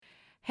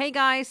Hey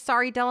guys,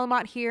 Sorry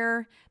Delamont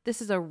here.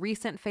 This is a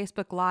recent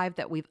Facebook Live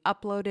that we've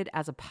uploaded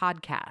as a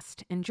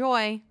podcast.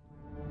 Enjoy.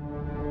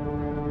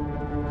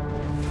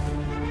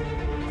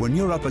 When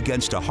you're up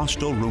against a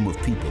hostile room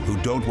of people who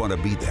don't want to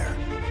be there,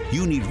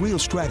 you need real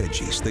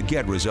strategies that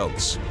get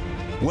results.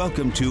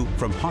 Welcome to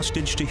From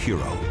Hostage to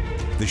Hero,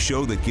 the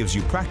show that gives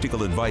you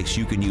practical advice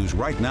you can use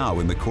right now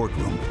in the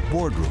courtroom,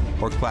 boardroom,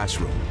 or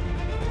classroom.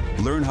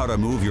 Learn how to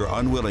move your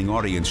unwilling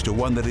audience to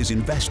one that is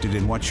invested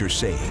in what you're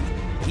saying,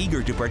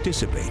 eager to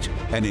participate,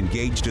 and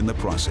engaged in the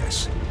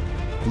process.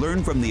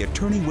 Learn from the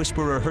attorney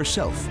whisperer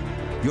herself,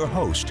 your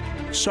host,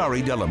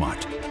 Sorry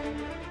Delamont.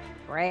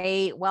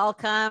 Great.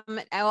 Welcome.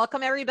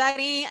 Welcome,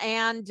 everybody.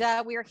 And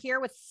we are here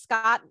with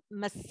Scott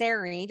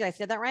Masseri. Did I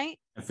say that right?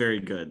 Very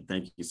good.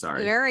 Thank you.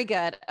 Sorry. Very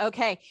good.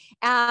 Okay.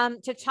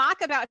 To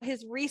talk about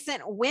his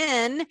recent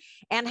win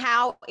and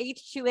how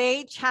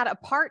H2H had a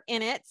part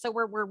in it. So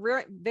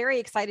we're very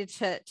excited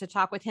to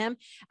talk with him.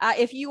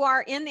 If you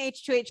are in the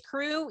H2H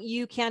crew,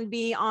 you can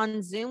be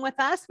on Zoom with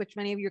us, which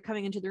many of you are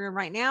coming into the room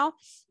right now.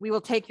 We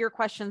will take your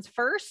questions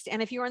first.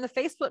 And if you are on the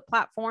Facebook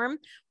platform,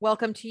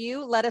 welcome to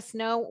you. Let us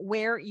know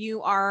where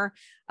you are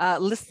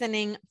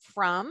listening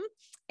from.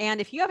 And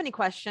if you have any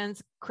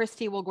questions,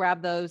 Christy will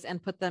grab those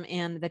and put them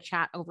in the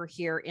chat over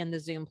here in the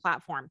Zoom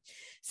platform.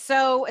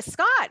 So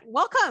Scott,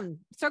 welcome.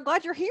 So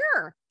glad you're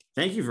here.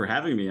 Thank you for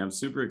having me. I'm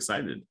super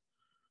excited.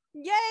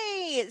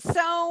 Yay.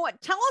 So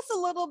tell us a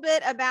little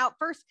bit about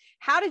first,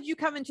 how did you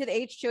come into the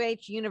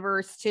H2H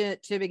universe to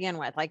begin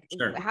with? Like,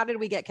 sure. How did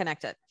we get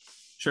connected?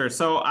 Sure.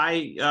 So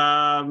I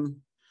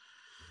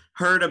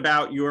heard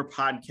about your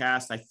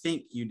podcast. I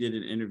think you did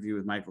an interview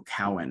with Michael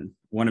Cowan,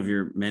 one of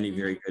your many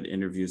very good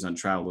interviews on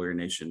Trial Lawyer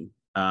Nation.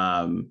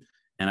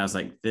 And I was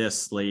like,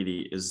 this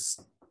lady is,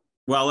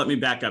 well, let me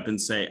back up and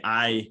say,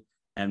 I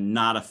am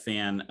not a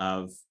fan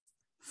of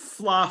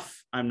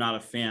fluff. I'm not a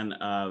fan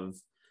of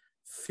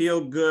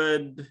feel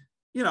good.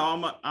 You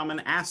know, I'm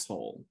an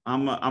asshole.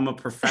 I'm a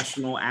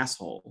professional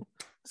asshole.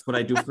 That's what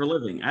I do for a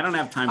living. I don't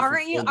have time.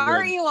 Aren't you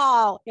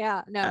all?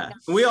 Yeah, no. Yeah.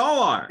 We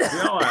all are.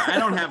 I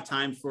don't have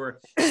time for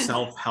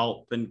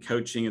self-help and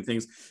coaching and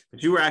things,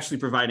 but you were actually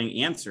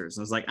providing answers.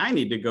 I was like, I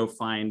need to go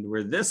find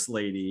where this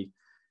lady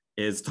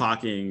is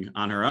talking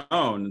on her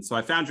own. And so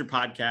I found your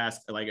podcast.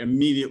 I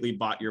immediately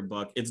bought your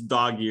book. It's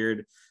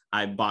dog-eared.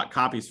 I bought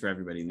copies for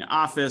everybody in the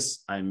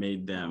office. I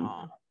made them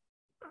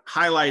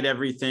highlight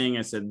everything.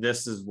 I said,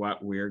 this is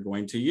what we're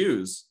going to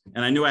use.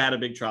 And I knew I had a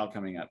big trial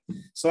coming up.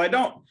 So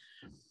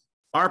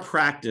our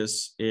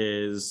practice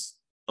is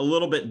a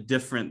little bit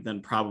different than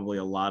probably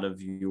a lot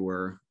of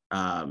your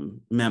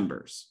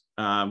members.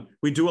 I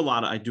do a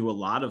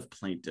lot of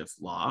plaintiff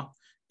law.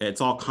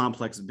 It's all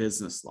complex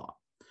business law.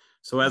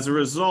 So as a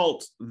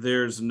result,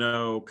 there's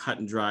no cut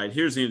and dried.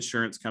 Here's the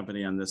insurance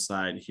company on this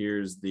side.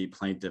 Here's the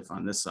plaintiff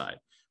on this side.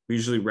 We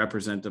usually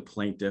represent a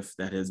plaintiff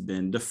that has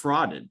been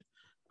defrauded.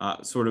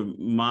 Sort of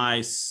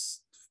my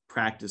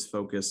practice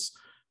focus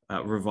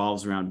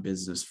revolves around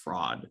business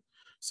fraud.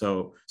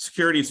 So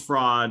securities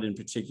fraud in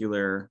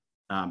particular,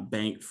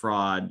 bank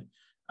fraud,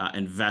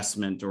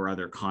 investment or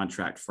other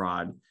contract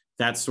fraud,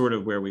 that's sort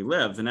of where we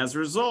live. And as a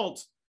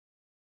result,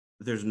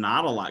 there's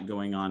not a lot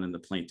going on in the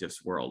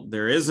plaintiff's world.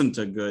 There isn't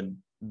a good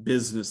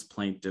business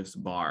plaintiff's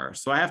bar.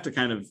 So I have to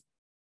kind of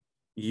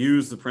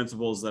use the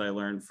principles that I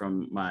learned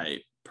from my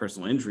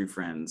personal injury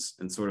friends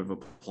and sort of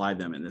apply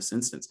them in this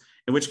instance,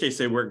 in which case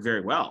they work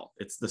very well.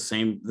 It's the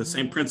same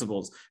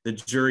principles. The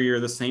jury are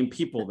the same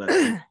people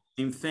that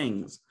same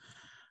things.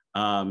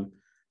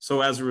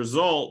 So as a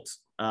result,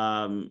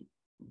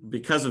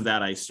 because of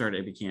that,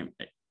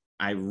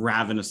 I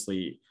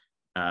ravenously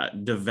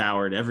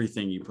devoured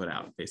everything you put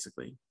out,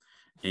 basically.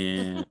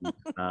 And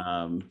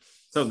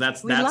so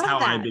that's how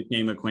I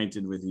became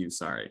acquainted with you.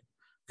 Sorry.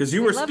 Because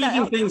you were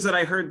speaking things that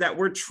I heard that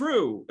were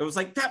true. It was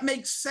like, that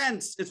makes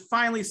sense. It's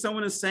finally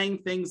someone is saying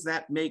things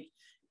that make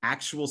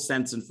actual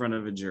sense in front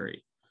of a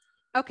jury.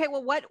 Okay,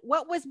 well,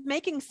 what was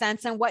making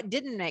sense and what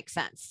didn't make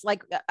sense?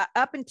 Like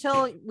up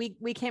until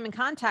we came in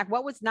contact,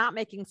 what was not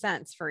making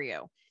sense for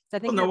you? So I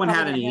think no one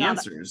had any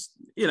answers.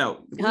 You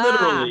know,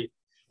 literally,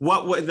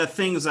 what were the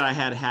things that I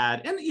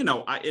had, and you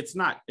know, it's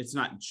not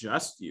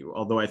just you.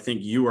 Although I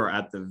think you are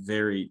at the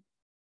very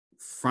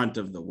front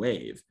of the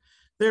wave.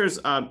 There's,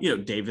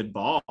 David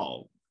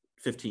Ball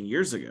 15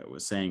 years ago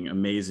was saying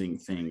amazing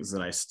things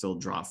that I still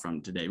draw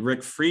from today.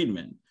 Rick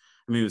Friedman,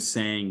 was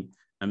saying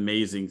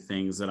amazing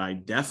things that I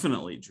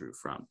definitely drew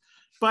from.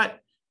 But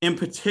in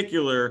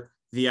particular,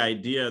 the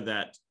idea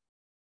that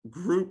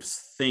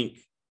groups think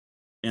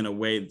in a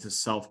way to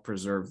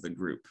self-preserve the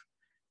group.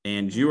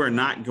 And you are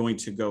not going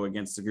to go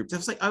against the group.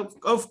 That's like,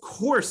 of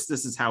course,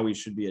 this is how we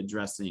should be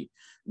addressing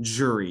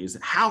juries.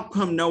 How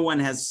come no one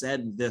has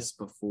said this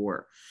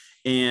before?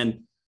 And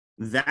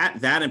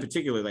that in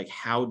particular, like,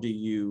 how do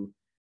you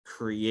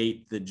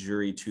create the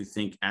jury to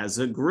think as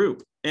a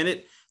group?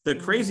 And the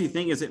crazy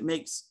thing is, it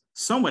makes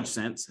so much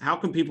sense. How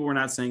come people were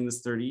not saying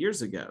this 30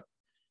 years ago?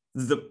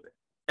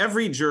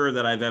 Every juror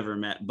that I've ever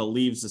met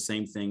believes the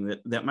same thing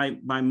that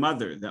my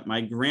mother, that my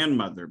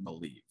grandmother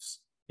believes.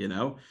 You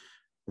know,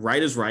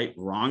 right is right,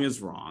 wrong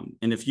is wrong.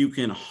 And if you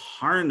can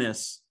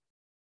harness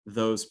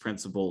those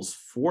principles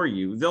for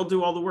you, they'll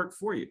do all the work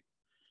for you.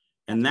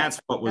 And that's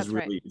right. What was that's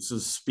really right. So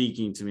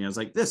speaking to me. I was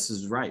like, this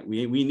is right.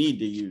 We need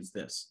to use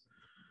this.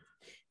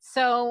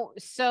 So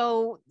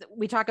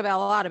we talk about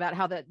a lot about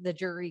how the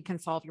jury can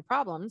solve your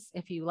problems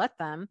if you let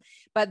them,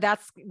 but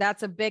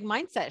that's a big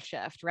mindset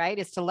shift, right?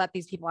 Is to let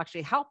these people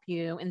actually help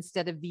you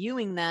instead of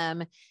viewing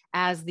them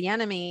as the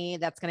enemy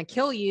that's going to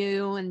kill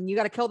you and you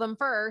got to kill them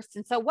first.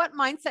 And so what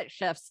mindset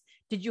shifts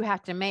did you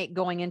have to make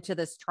going into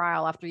this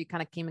trial after you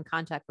kind of came in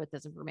contact with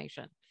this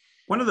information?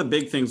 One of the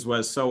big things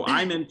was, so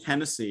I'm in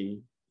Tennessee.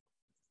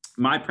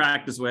 My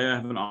practice, I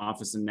have an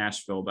office in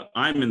Nashville, but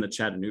I'm in the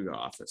Chattanooga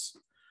office.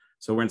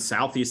 So we're in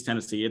Southeast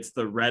Tennessee. It's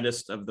the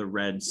reddest of the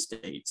red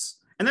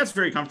states. And that's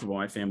very comfortable.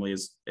 My family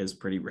is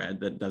pretty red.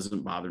 That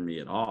doesn't bother me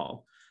at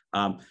all.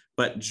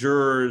 But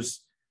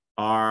jurors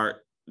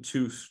are,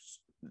 to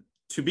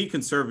be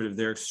conservative,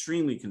 they're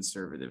extremely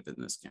conservative in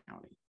this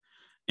county.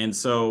 And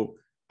so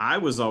I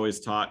was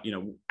always taught,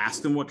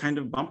 ask them what kind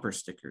of bumper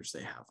stickers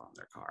they have on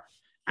their car.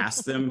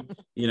 Ask them,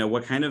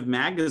 what kind of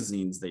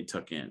magazines they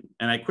took in.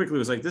 And I quickly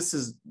was like, this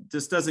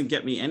doesn't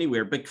get me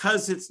anywhere,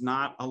 because it's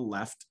not a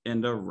left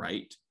and a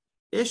right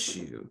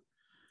issue.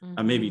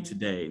 Maybe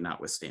today,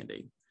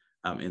 notwithstanding,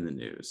 in the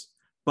news.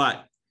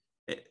 But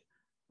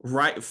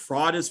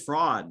fraud is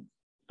fraud.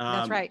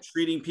 That's right.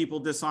 Treating people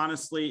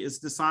dishonestly is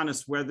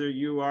dishonest, whether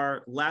you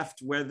are left,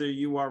 whether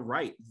you are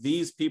right.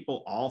 These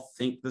people all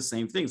think the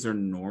same things. They're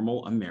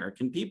normal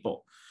American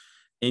people.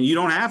 And you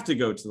don't have to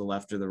go to the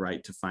left or the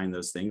right to find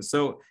those things.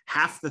 So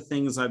half the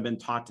things I've been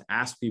taught to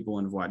ask people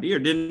in voir dire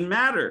didn't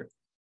matter.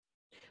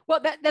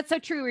 Well, that's so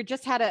true. We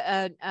just had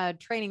a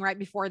training right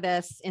before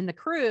this in the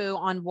crew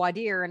on voir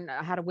dire and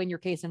how to win your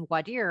case in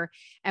voir dire.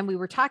 And we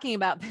were talking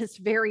about this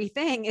very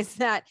thing, is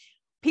that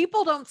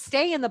people don't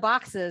stay in the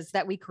boxes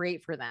that we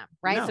create for them,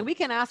 right? No. So we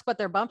can ask what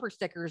their bumper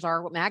stickers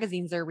are, what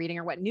magazines they're reading,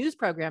 or what news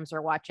programs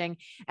they're watching.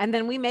 And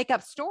then we make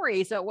up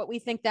stories about what we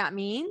think that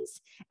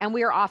means. And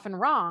we are often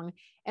wrong.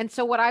 And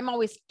so what I'm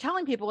always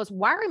telling people is,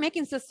 why are we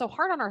making this so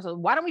hard on ourselves?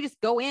 Why don't we just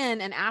go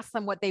in and ask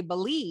them what they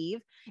believe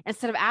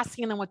instead of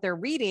asking them what they're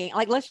reading?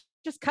 Like, let's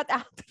just cut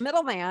out the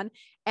middleman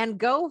and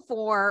go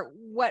for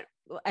what,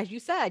 as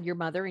you said, your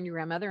mother and your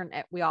grandmother,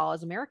 and we all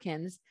as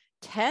Americans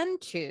tend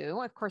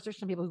to, of course, there's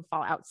some people who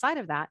fall outside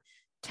of that,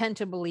 tend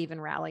to believe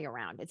and rally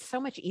around. It's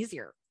so much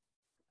easier,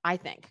 I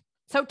think.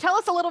 So tell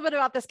us a little bit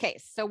about this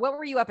case. So what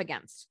were you up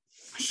against?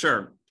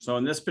 Sure. So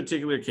in this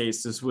particular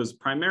case, this was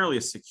primarily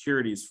a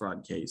securities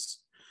fraud case.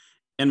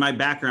 And my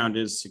background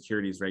is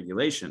securities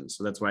regulation.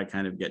 So that's why I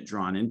kind of get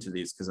drawn into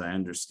these, because I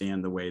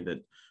understand the way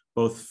that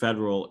both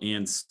federal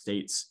and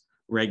states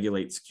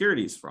regulate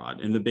securities fraud.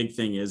 And the big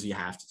thing is you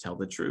have to tell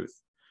the truth.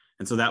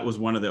 And so that was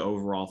one of the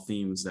overall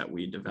themes that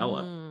we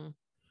developed.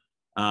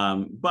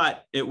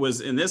 But it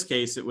was, in this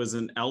case, it was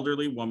an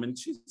elderly woman.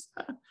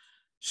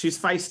 She's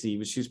feisty,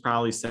 but she's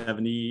probably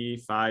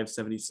 75,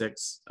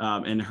 76.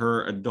 And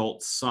her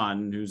adult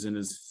son, who's in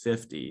his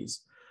 50s,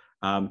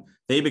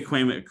 they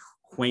became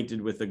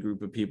acquainted with a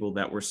group of people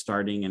that were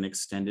starting an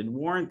extended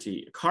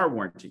warranty, car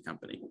warranty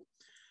company.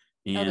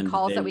 And the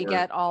calls that we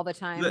get all the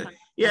time. And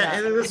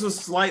this was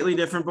slightly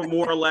different, but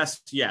more or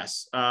less,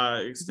 yes,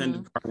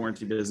 extended car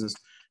warranty business.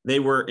 They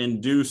were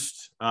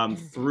induced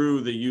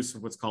through the use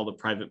of what's called a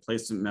private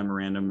placement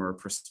memorandum or a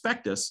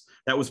prospectus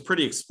that was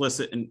pretty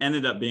explicit and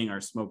ended up being our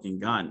smoking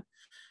gun.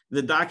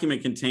 The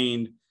document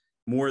contained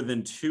more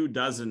than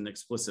 24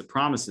 explicit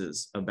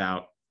promises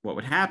about what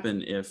would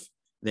happen if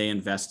they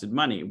invested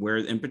money, where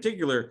in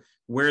particular,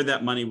 where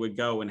that money would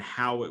go and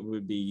how it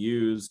would be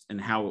used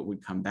and how it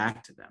would come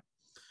back to them.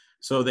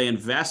 So they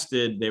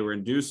were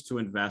induced to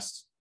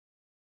invest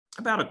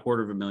about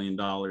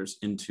 $250,000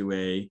 into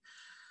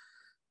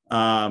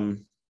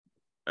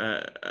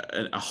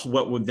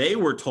what they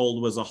were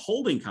told was a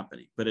holding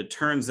company, but it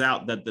turns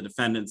out that the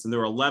defendants, and there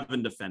were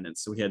 11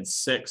 defendants, so we had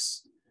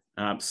six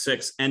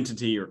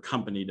entity or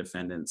company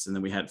defendants, and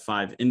then we had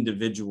 5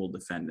 individual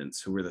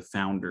defendants who were the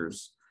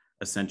founders,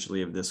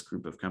 essentially, of this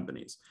group of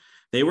companies.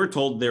 They were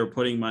told they were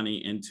putting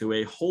money into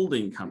a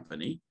holding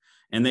company,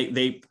 and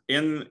they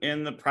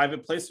in the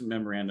private placement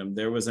memorandum,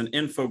 there was an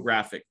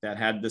infographic that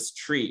had this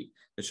tree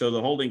that showed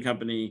the holding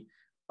company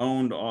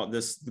owned all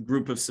this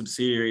group of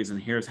subsidiaries, and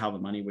here's how the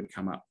money would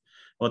come up.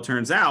 Well, it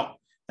turns out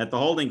that the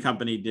holding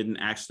company didn't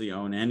actually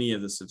own any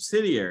of the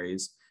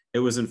subsidiaries. It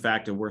was, in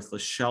fact, a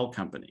worthless shell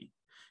company.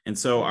 And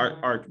so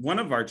one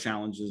of our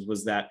challenges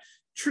was that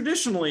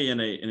traditionally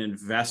in an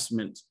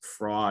investment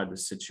fraud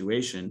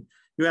situation,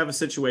 you have a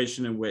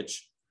situation in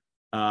which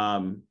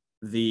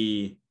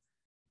the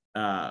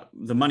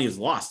money is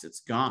lost,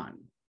 it's gone,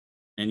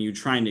 and you're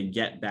trying to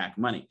get back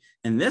money.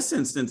 In this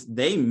instance,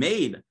 they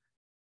made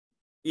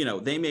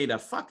a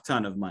fuck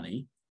ton of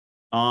money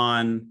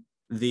on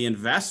the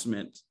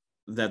investment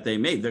that they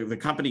made. The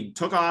company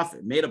took off,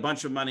 it made a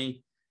bunch of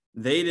money.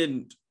 They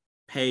didn't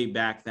pay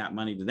back that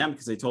money to them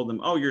because they told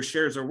them, oh, your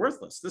shares are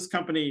worthless. This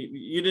company,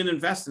 you didn't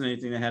invest in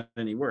anything that had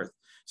any worth.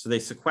 So they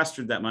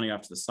sequestered that money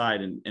off to the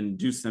side and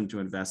induced them to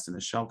invest in a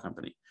shell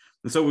company.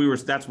 And so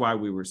that's why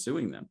we were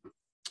suing them.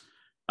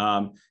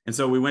 And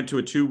so we went to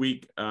a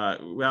 2-week,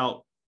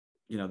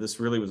 this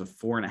really was a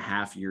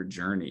 4.5-year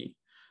journey.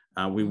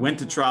 We went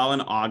to trial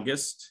in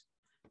August.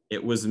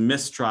 It was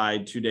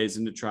mistried 2 days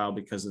into trial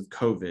because of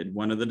COVID.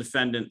 One of the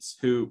defendants,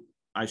 who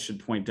I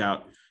should point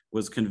out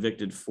was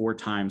convicted 4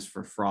 times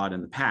for fraud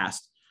in the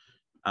past,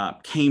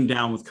 came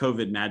down with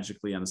COVID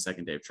magically on the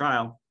second day of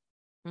trial.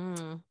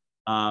 And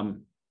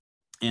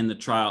the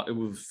trial, it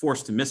was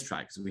forced to mistry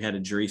because we had a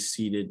jury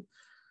seated.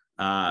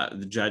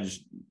 The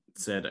judge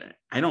said,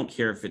 I don't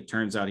care if it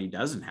turns out he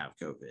doesn't have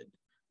COVID.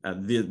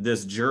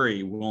 This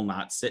jury will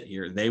not sit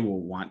here. They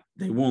will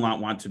not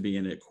want to be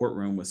in a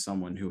courtroom with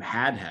someone who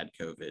had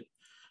COVID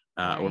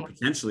or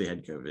potentially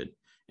had COVID.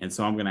 And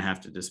so I'm going to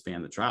have to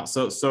disband the trial.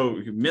 So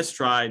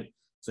mistried.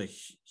 It's a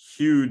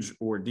huge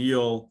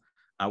ordeal.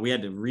 We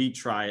had to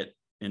retry it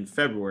in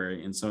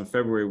February. And so in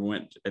February, we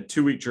went a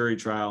 2-week jury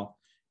trial,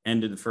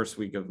 ended the first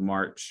week of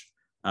March.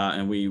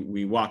 And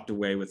we walked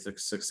away with a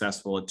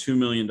successful $2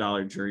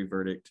 million jury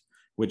verdict,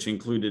 which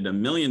included $1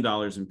 million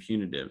in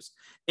punitives.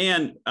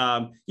 And,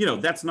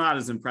 that's not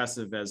as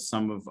impressive as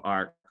some of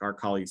our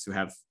colleagues who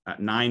have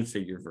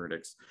 9-figure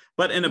verdicts.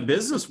 But in a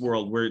business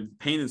world where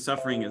pain and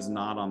suffering is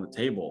not on the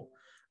table,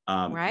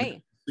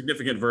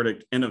 significant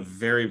verdict in a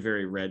very,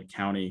 very red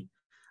county.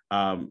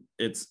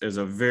 It's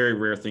a very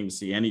rare thing to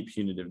see any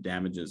punitive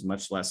damages,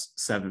 much less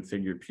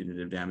 7-figure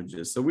punitive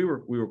damages. So we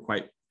were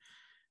quite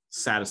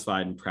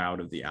satisfied and proud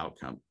of the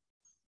outcome.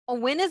 A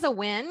win is a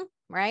win,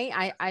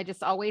 right? I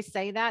just always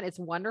say that it's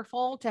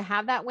wonderful to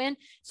have that win.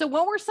 So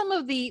what were some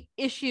of the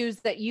issues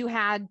that you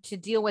had to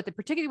deal with,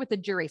 particularly with the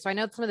jury? So I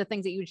know some of the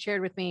things that you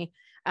shared with me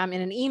in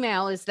an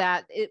email is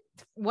that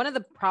one of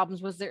the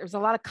problems was there was a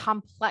lot of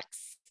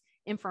complex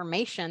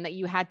information that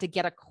you had to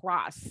get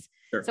across.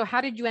 Sure. So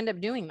how did you end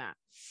up doing that?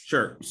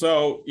 Sure.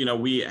 So,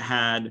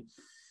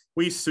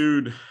 we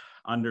sued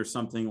under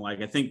something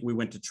like, I think we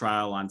went to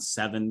trial on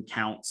 7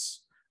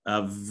 counts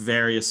of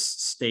various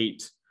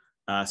state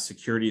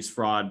securities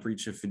fraud,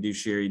 breach of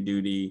fiduciary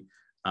duty,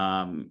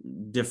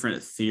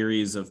 different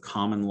theories of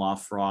common law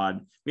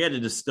fraud. We had to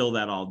distill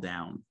that all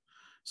down.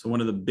 So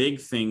one of the big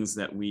things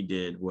that we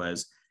did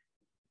was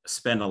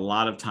spend a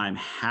lot of time.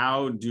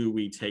 How do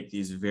we take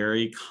these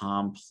very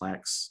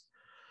complex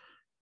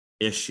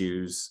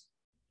issues?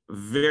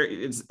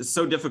 It's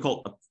so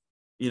difficult.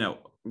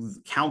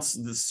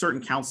 The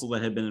certain counsel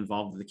that had been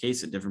involved in the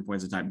case at different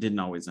points in time didn't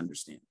always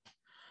understand.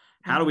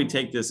 How do we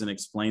take this and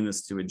explain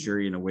this to a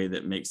jury in a way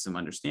that makes them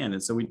understand?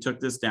 And so we took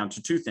this down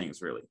to 2 things,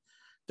 really: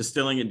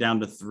 distilling it down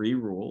to 3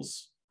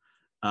 rules,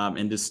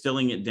 and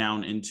distilling it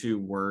down into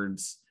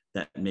words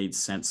that made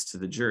sense to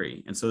the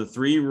jury. And so the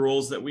 3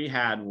 rules that we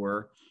had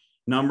were,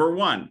 number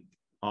 1,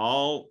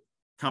 all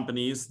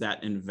companies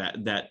that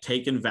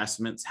take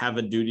investments have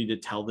a duty to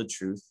tell the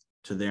truth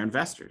to their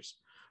investors.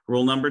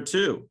 Rule number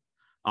 2,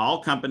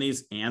 all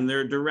companies and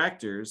their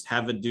directors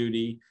have a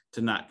duty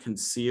to not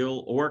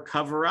conceal or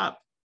cover up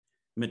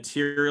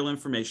material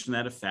information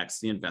that affects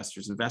the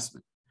investor's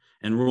investment.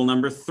 And rule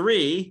number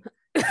 3,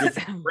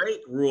 if you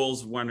break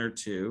rules 1 or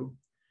 2,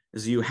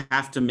 is you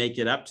have to make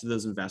it up to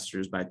those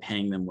investors by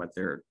paying them what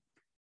they're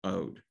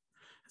owed.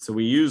 So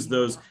we use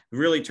those,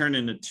 really turned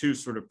into 2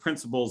 sort of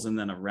principles and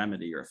then a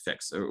remedy or a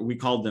fix. We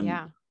called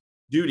them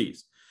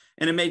duties.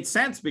 And it made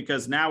sense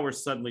because now we're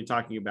suddenly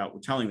talking about,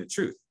 we're telling the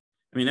truth.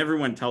 I mean,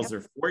 everyone tells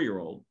their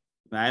 4-year-old.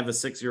 I have a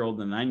 6-year-old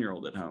and a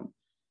 9-year-old at home.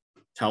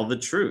 Tell the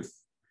truth.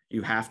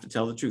 You have to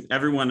tell the truth.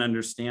 Everyone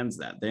understands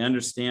that. They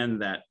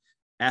understand that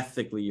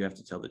ethically you have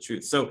to tell the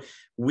truth. So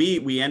we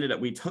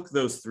took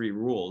those 3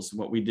 rules.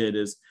 What we did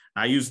is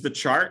I used the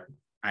chart.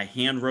 I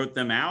hand wrote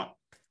them out.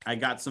 I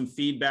got some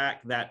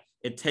feedback that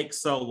it takes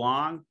so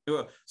long.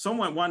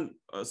 Someone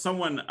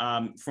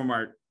from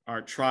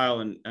our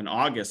trial in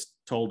August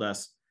told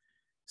us,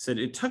 said,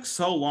 it took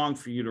so long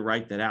for you to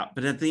write that out.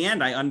 But at the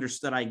end, I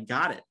understood I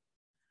got it.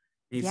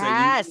 He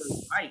said, you were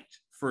right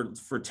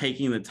for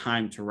taking the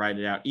time to write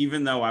it out,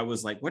 even though I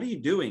was like, what are you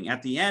doing?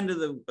 At the end of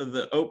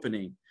the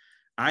opening,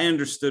 I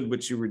understood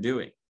what you were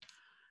doing.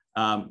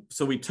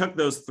 So we took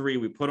those 3,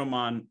 we put them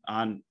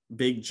on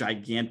big,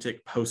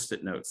 gigantic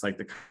Post-it notes, like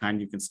the kind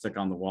you can stick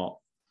on the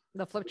wall.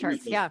 The flip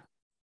charts, yeah.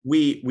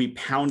 We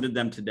pounded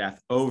them to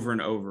death over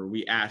and over.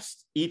 We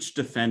asked each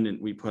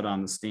defendant we put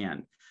on the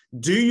stand,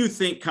 do you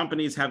think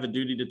companies have a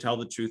duty to tell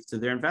the truth to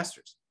their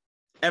investors?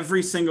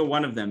 Every single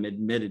one of them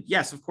admitted,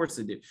 yes, of course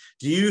they do.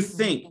 Do you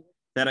think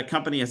that a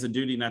company has a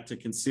duty not to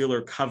conceal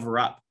or cover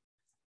up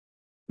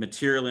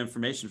material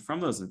information from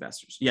those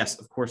investors? Yes,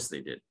 of course they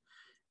did.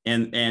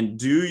 And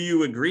do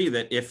you agree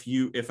that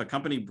if a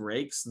company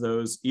breaks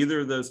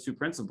either of those 2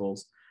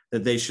 principles,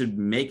 that they should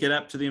make it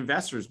up to the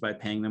investors by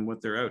paying them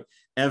what they're owed?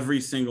 Every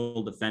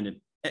single defendant,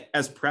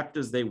 as prepped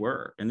as they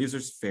were, and these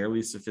are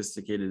fairly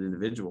sophisticated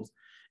individuals,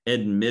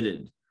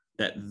 admitted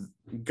that,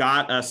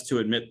 got us to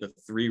admit the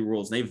 3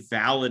 rules. They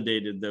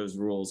validated those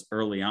rules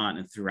early on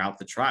and throughout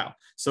the trial.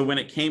 So when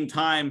it came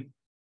time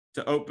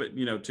to open,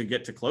 to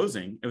get to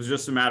closing, it was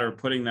just a matter of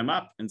putting them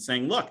up and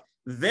saying, look,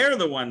 they're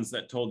the ones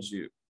that told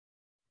you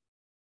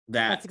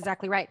That's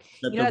exactly right.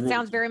 That You know, it rules-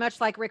 sounds very much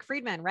like Rick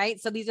Friedman, right?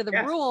 So these are the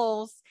Yes.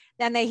 rules,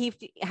 then they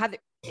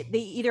they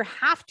either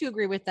have to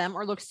agree with them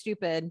or look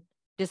stupid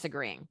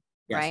disagreeing,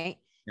 Yes. right?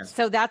 Yes.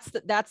 So that's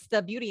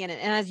the beauty in it.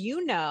 And as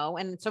you know,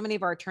 and so many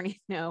of our attorneys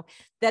know,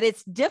 that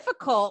it's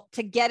difficult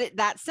to get it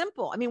that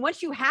simple. I mean,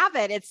 once you have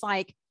it, it's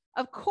like,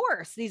 of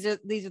course, these are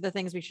the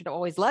things we should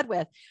always lead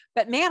with.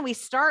 But man, we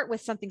start with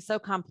something so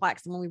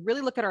complex. And when we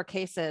really look at our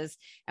cases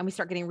and we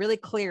start getting really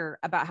clear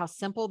about how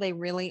simple they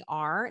really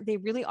are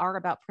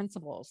about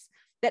principles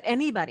that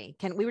anybody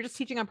can. We were just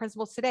teaching on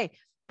principles today.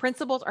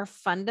 Principles are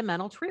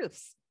fundamental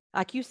truths.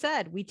 Like you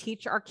said, we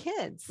teach our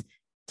kids,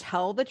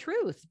 tell the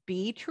truth,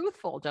 be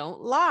truthful,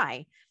 don't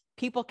lie.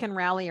 People can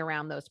rally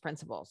around those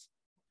principles.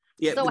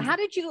 Yeah. So how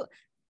did you,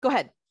 go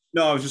ahead.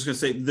 No, I was just going to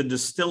say the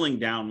distilling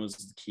down was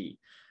the key.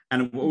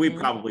 And we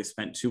probably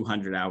spent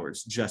 200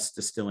 hours just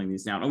distilling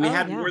these down. And we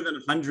had more than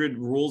 100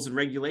 rules and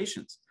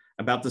regulations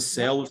about the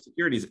sale of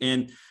securities.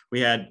 And we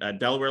had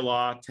Delaware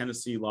law,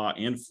 Tennessee law,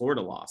 and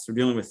Florida law. So we're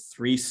dealing with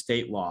 3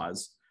 state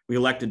laws. We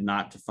elected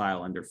not to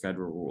file under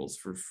federal rules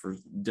for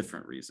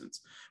different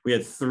reasons. We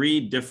had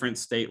 3 different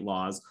state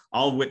laws,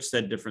 all of which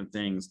said different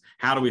things.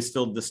 How do we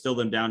still distill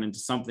them down into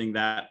something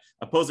that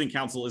opposing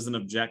counsel isn't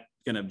going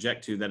to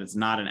object to, that it's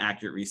not an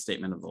accurate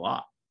restatement of the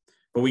law?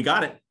 But we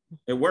got it.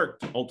 It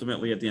worked.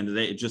 Ultimately, at the end of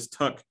the day, it just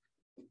took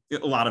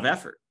a lot of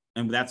effort.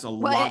 And that's a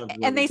lot of work.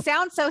 And they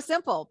sound so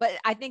simple, but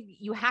I think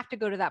you have to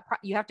go to that.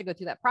 You have to go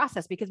through that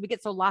process because we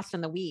get so lost in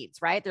the weeds,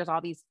 right? There's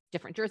all these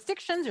different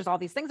jurisdictions. There's all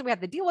these things that we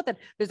have to deal with. And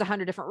there's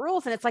 100 different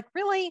rules. And it's like,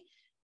 really,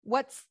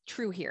 what's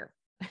true here,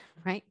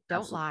 right?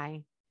 Don't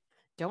lie.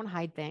 Don't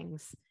hide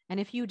things. And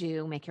if you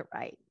do, make it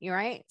right. You're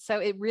right. So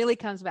it really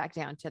comes back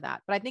down to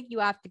that. But I think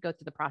you have to go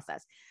through the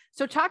process.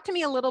 So talk to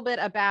me a little bit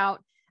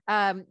about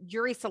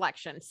jury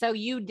selection. So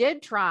you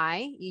did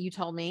try, you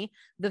told me,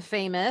 the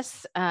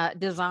famous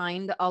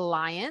designed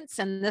alliance.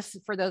 And this,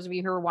 for those of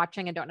you who are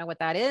watching and don't know what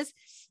that is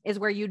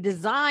where you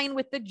design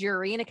with the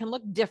jury, and it can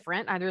look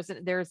different.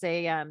 There's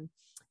a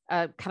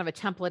kind of a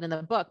template in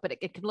the book, but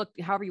it can look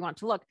however you want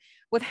it to look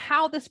with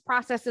how this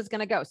process is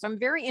going to go. So I'm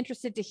very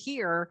interested to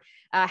hear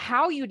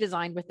how you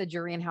designed with the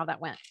jury and how that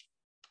went.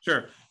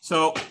 Sure.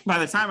 So by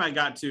the time I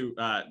got to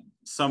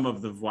some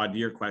of the voir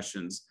dire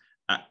questions,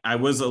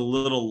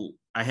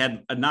 I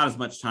had not as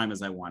much time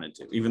as I wanted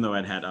to, even though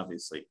I'd had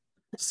obviously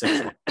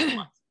 6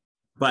 months.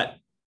 But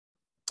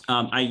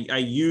I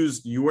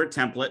used your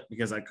template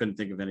because I couldn't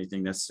think of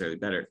anything necessarily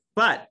better.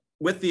 But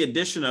with the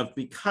addition of,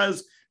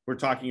 because we're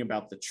talking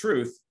about the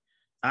truth,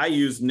 I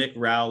used Nick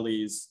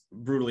Rowley's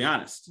Brutally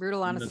Honest.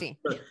 Brutal honesty.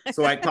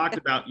 So I talked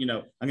about,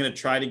 I'm going to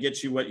try to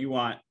get you what you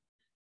want.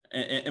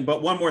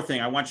 But one more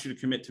thing, I want you to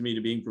commit to me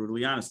to being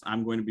brutally honest.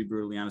 I'm going to be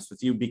brutally honest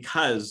with you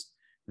because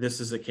this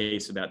is a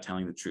case about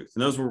telling the truth.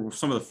 And those were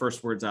some of the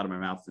first words out of my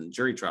mouth in the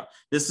jury trial.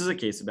 This is a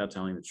case about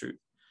telling the truth.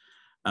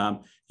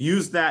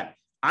 Use that.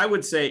 I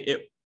would say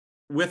it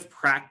with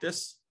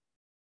practice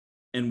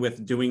and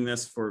with doing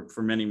this for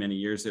many, many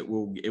years, it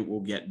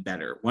will get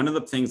better. One of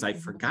the things I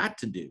forgot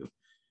to do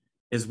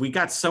is we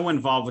got so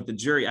involved with the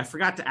jury. I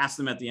forgot to ask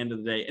them at the end of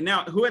the day. And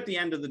now who at the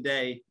end of the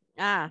day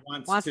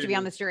wants to be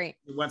on this jury?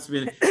 Wants to be.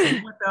 You know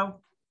what, though?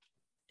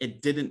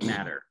 It didn't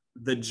matter.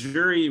 The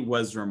jury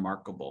was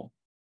remarkable.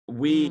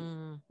 We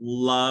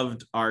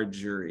loved our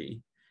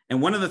jury.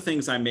 And one of the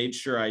things I made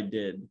sure I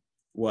did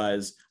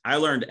was I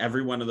learned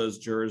every one of those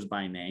jurors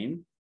by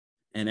name.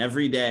 And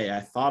every day I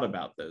thought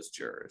about those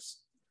jurors.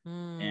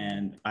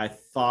 And I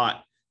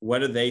thought,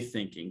 what are they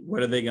thinking?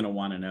 What are they going to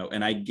want to know?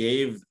 And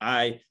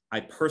I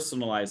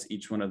personalized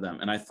each one of them.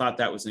 And I thought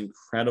that was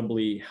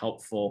incredibly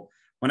helpful.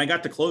 When I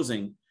got to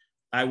closing,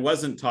 I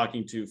wasn't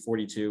talking to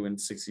 42 and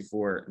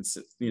 64 and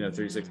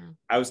 36.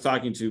 I was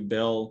talking to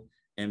Bill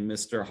and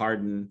Mr.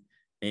 Harden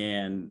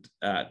and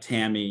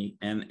Tammy,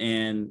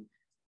 and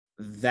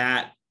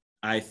that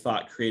I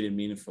thought created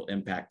meaningful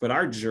impact. But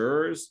our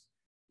jurors,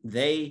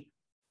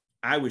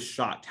 I was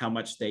shocked how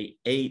much they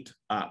ate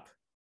up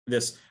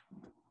this,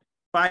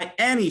 by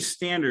any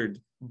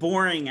standard,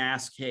 boring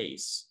ass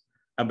case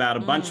about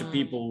a bunch of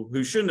people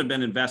who shouldn't have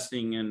been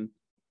investing in,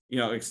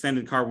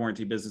 extended car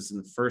warranty business in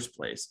the first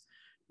place.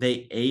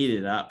 They ate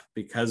it up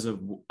because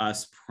of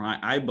us.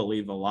 I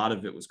believe a lot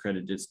of it was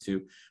credited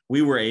to,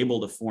 we were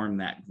able to form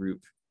that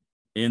group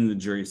in the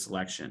jury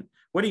selection.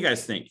 What do you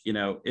guys think?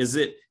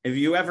 Have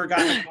you ever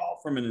gotten a call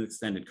from an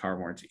extended car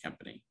warranty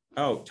company?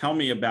 Oh, tell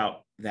me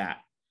about that.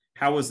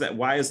 How was that?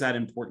 Why is that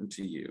important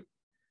to you?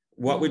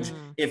 What would you,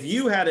 if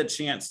you had a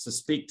chance to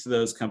speak to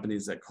those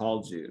companies that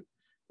called you,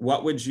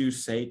 what would you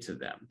say to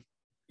them?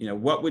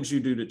 What would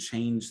you do to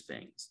change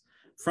things?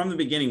 From the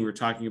beginning, we were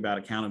talking about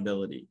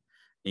accountability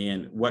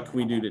and what can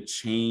we do to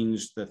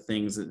change the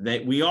things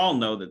that we all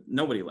know that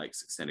nobody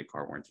likes extended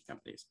car warranty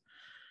companies.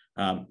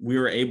 We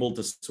were able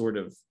to sort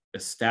of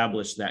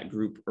establish that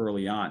group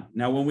early on.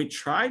 Now, when we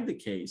tried the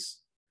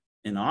case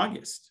in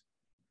August,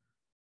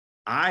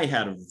 I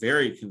had a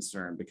very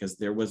concern because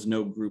there was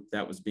no group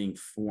that was being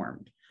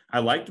formed. I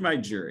liked my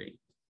jury,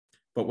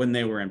 but when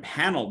they were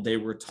impaneled, they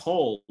were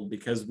told,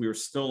 because we were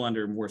still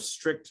under more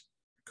strict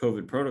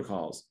COVID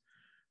protocols,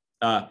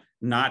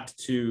 not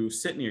to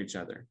sit near each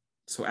other.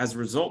 So as a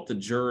result, the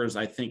jurors,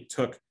 I think,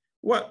 took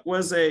what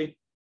was a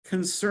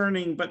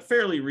concerning but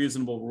fairly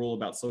reasonable rule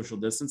about social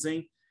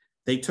distancing.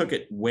 They took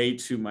it way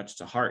too much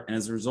to heart. And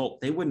as a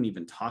result, they wouldn't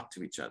even talk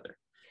to each other.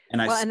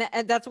 And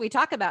and that's what we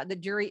talk about. The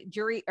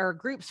jury or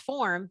groups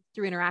form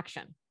through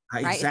interaction,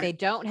 right? Exactly. If they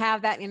don't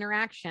have that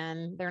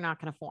interaction, they're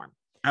not going to form.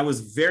 I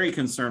was very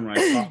concerned when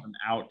I saw them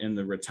out in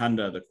the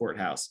rotunda of the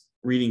courthouse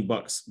reading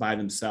books by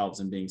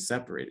themselves and being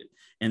separated.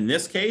 In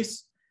this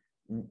case,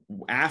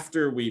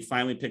 after we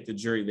finally picked the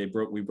jury,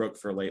 we broke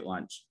for a late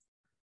lunch.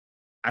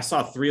 I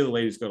saw 3 of the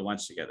ladies go to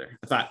lunch together.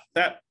 I thought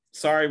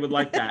sorry, would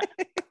like that.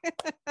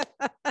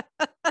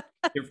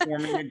 You're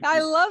forming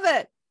I love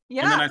it.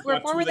 Yeah,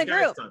 we're forming the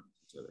group.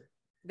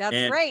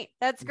 That's great.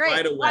 That's great.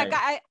 Right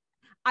away,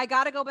 I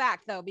got to go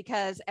back though,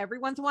 because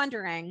everyone's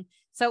wondering.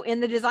 So in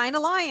the Design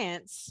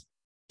Alliance,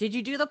 did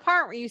you do the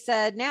part where you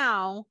said,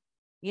 now,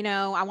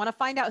 I want to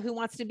find out who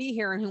wants to be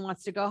here and who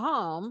wants to go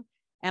home.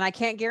 And I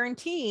can't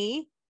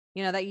guarantee,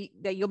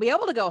 that you'll be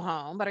able to go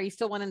home, but are you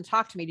still wanting to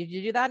talk to me? Did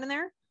you do that in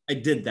there? I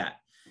did that.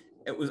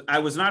 I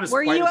was not as.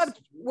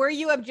 Were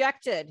you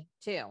objected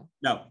to?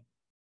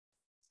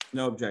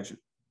 No objection.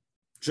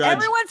 Judge,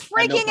 everyone's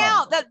freaking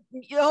out that,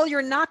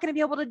 you're not going to be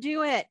able to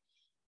do it.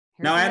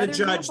 Now I had a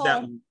judge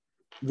that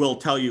will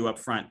tell you up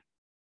front,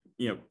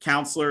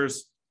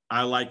 counselors,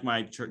 I like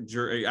my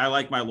jury, I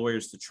like my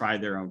lawyers to try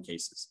their own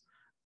cases.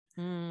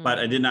 But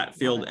I did not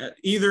feel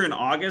either in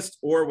August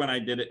or when I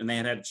did it and they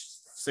had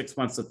 6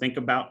 months to think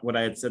about what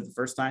I had said the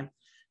first time.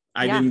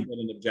 I didn't get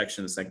an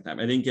objection the second time.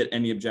 I didn't get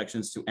any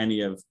objections to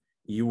any of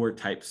your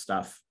type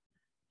stuff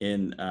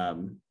in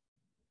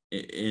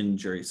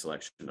jury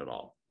selection at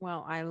all.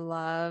 Well, I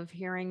love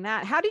hearing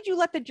that. How did you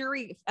let the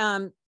jury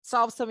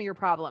solve some of your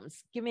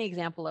problems? Give me an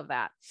example of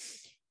that.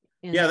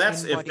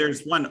 That's if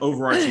there's one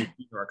overarching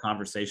theme of our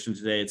conversation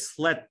today, it's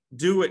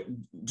do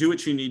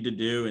what you need to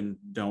do and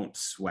don't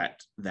sweat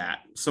that.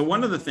 So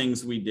one of the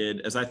things we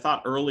did, as I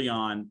thought early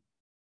on,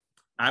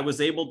 I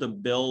was able to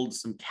build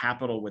some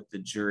capital with the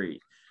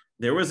jury.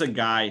 There was a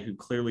guy who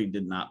clearly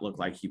did not look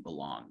like he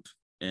belonged.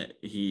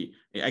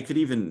 I could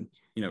even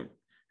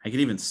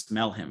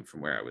smell him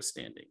from where I was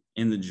standing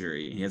in the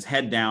jury. He has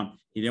head down.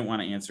 He didn't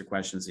want to answer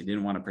questions. He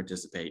didn't want to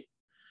participate.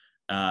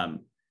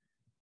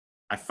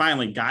 I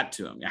finally got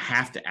to him. I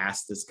have to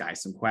ask this guy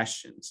some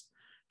questions.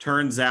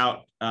 Turns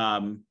out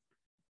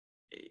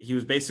he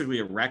was basically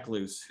a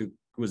recluse who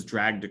was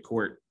dragged to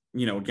court,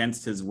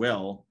 against his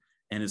will.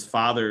 And his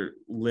father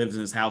lives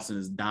in his house and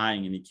is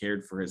dying, and he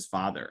cared for his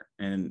father.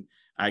 And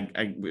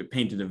I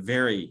painted a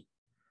very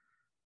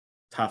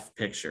tough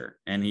picture.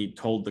 And he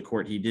told the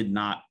court he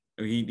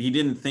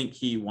didn't think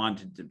he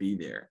wanted to be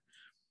there.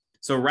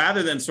 So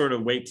rather than sort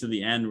of wait to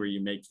the end where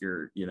you make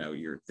your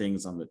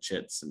things on the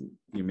chits and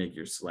you make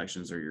your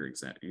selections or your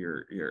it's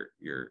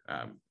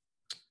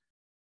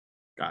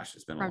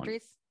been a long time.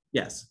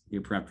 Yes,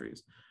 your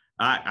peremptories.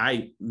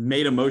 I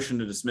made a motion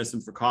to dismiss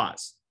him for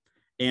cause,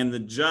 and the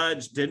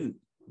judge didn't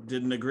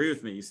agree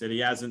with me. He said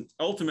he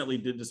ultimately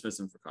did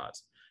dismiss him for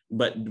cause,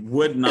 but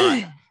would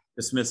not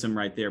dismiss him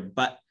right there.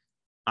 But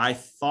I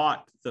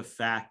thought the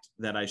fact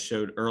that I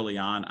showed early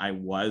on, I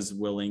was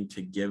willing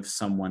to give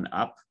someone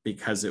up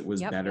because it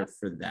was better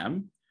for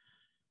them.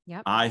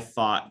 I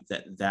thought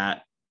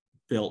that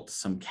built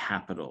some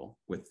capital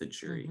with the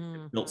jury,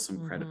 it built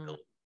some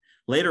credibility.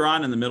 Later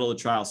on in the middle of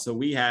the trial, so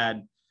we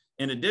had,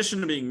 in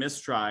addition to being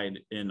mistried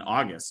in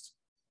August,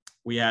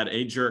 we had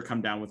a juror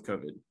come down with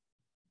COVID.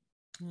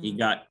 He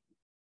got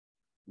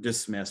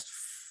dismissed,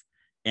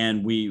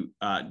 and we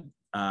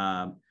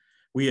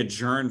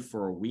adjourned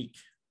for a week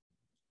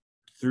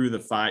through the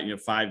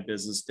 5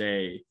 business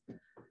day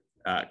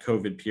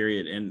COVID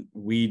period. And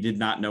we did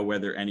not know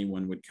whether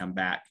anyone would come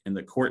back. And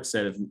the court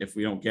said, if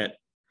we don't get,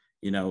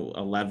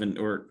 11,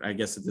 or I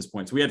guess at this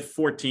point, so we had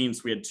 14,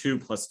 so we had 2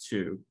 plus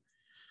 2.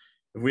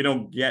 If we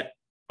don't get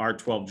our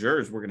 12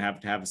 jurors, we're going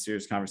to have a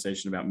serious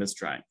conversation about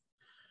mistrying.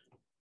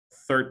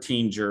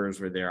 13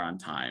 jurors were there on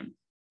time.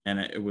 And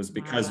it was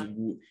because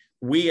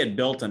we had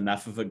built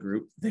enough of a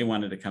group, they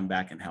wanted to come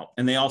back and help.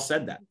 And they all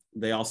said that.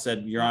 They all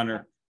said, Your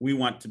Honor, we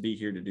want to be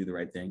here to do the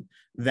right thing.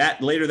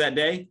 That later that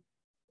day,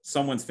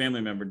 someone's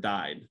family member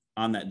died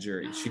on that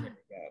jury.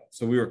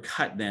 So we were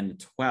cut then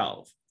to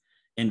 12.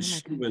 And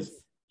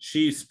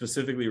she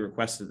specifically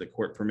requested the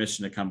court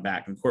permission to come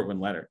back, and the court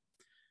wouldn't let her.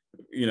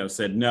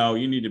 Said, no,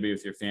 you need to be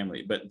with your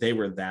family. But they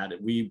were that.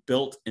 We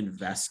built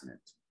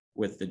investment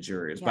with the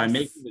jurors by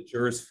making the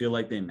jurors feel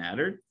like they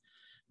mattered,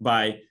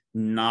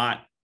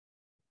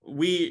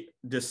 we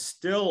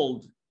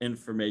distilled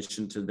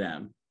information to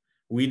them.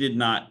 We did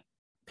not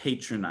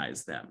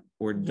patronize them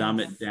or dumb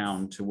it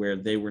down to where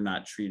they were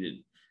not treated.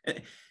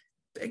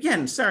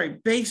 Again,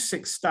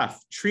 basic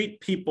stuff.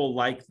 Treat people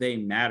like they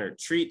matter.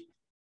 Treat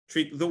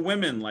the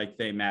women like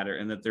they matter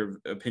and that their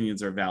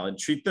opinions are valid.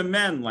 Treat the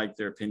men like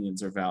their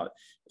opinions are valid.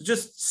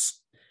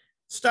 Just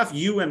stuff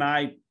you and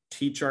I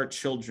teach our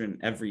children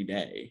every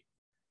day.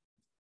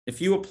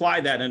 If you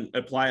apply that and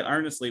apply it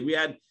earnestly, we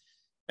had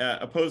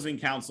opposing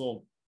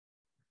counsel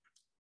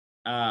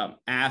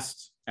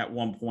asked at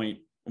one point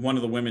one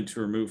of the women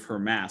to remove her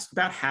mask.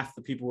 About half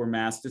the people were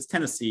masked. It's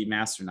Tennessee.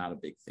 Masks are not a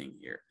big thing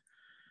here.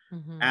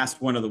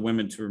 Asked one of the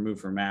women to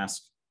remove her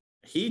mask.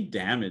 He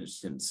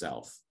damaged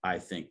himself, I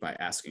think, by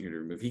asking her to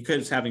remove. He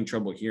was having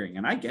trouble hearing,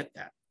 and I get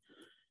that.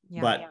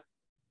 But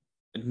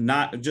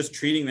not just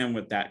treating them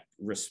with that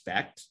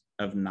respect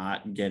of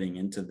not getting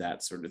into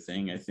that sort of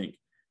thing, I think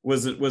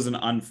was an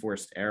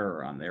unforced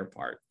error on their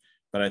part.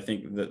 But I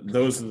think that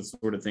those are the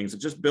sort of things that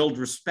just build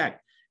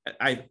respect.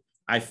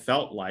 I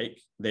felt like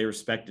they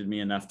respected me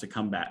enough to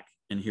come back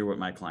and hear what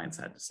my clients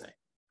had to say.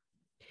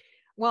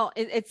 Well,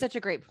 it's such a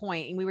great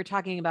point. And we were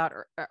talking about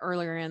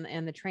earlier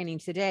in the training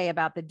today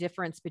about the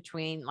difference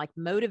between like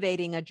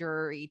motivating a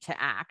jury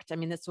to act. I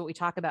mean, that's what we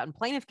talk about in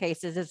plaintiff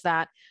cases, is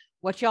that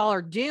what y'all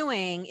are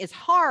doing is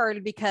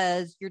hard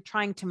because you're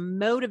trying to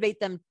motivate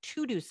them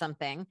to do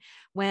something.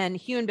 When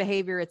human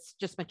behavior, it's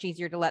just much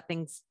easier to let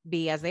things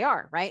be as they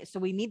are, right? So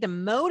we need to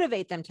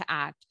motivate them to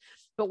act.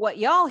 But what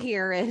y'all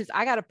hear is,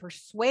 I got to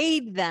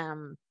persuade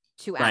them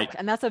to act. Right.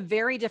 And that's a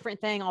very different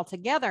thing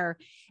altogether.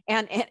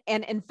 And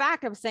in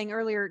fact, I was saying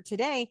earlier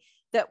today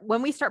that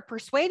when we start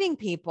persuading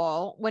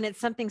people, when it's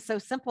something so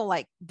simple,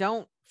 like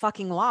don't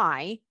fucking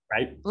lie,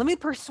 right? Let me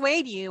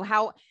persuade you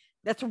how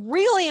that's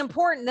really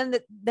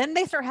important. Then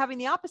they start having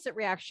the opposite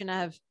reaction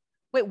of,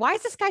 wait, why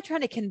is this guy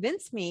trying to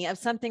convince me of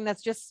something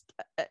that's just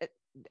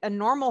a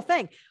normal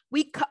thing?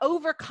 We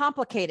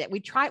overcomplicate it.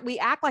 We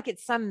act like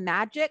it's some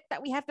magic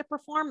that we have to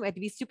perform. We have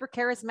to be super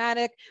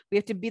charismatic. We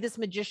have to be this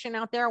magician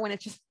out there, when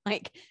it's just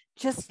like,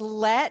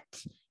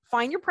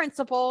 find your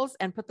principles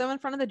and put them in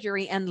front of the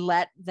jury and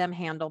let them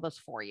handle this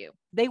for you.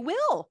 They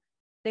will.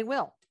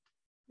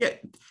 Yeah.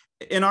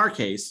 In our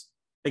case,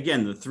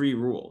 again, the 3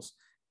 rules.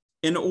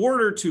 In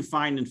order to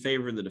find in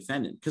favor of the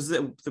defendant, because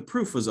the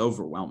proof was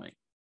overwhelming,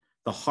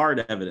 the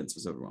hard evidence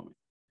was overwhelming.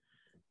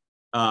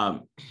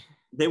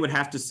 They would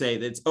have to say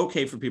that it's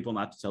okay for people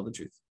not to tell the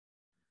truth.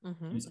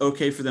 It's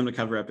okay for them to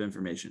cover up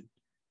information.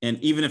 And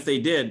even if they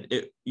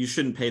did, you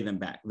shouldn't pay them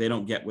back. They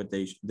don't get what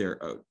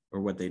they're owed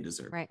or what they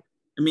deserve. Right.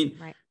 I mean,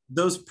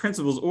 those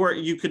principles, or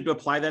you could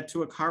apply that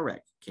to a car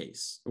wreck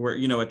case or,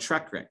 a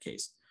truck wreck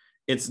case.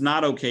 It's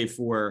not okay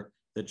for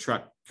the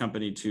truck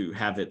company to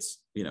have its,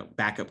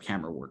 backup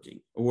camera working,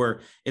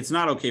 or it's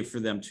not okay for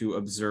them to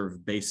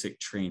observe basic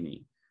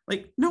training.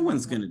 Like, no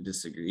one's going to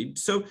disagree.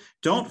 So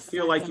don't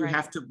feel like you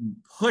have to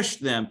push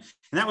them.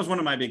 And that was one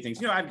of my big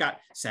things. I've got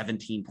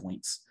 17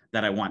 points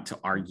that I want to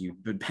argue,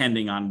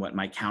 depending on what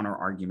my counter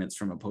arguments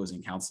from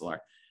opposing counsel are.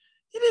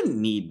 You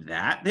didn't need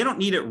that. They don't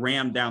need it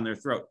rammed down their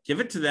throat. Give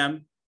it to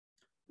them.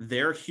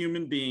 They're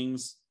human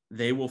beings.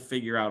 They will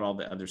figure out all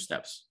the other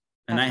steps.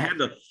 And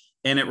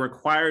and it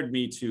required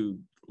me to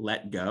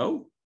let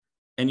go.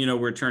 And,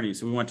 we're attorneys,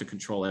 so we want to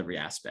control every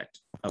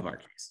aspect of our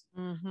case.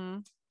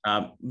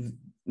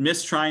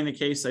 Mistrying the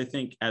case, I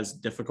think, as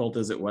difficult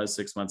as it was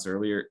 6 months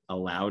earlier,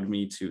 allowed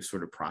me to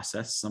sort of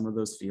process some of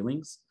those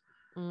feelings.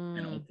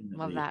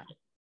 Love that.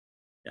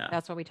 Yeah.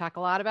 That's what we talk a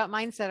lot about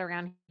mindset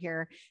around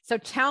here. So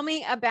tell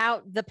me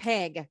about the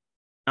pig.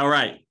 All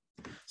right.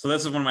 So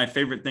this is one of my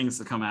favorite things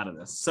to come out of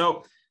this.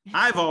 So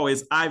I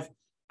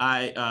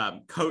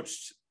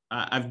coached,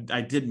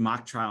 I did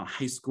mock trial in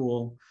high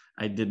school.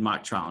 I did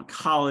mock trial in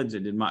college.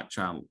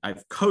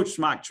 I've coached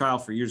mock trial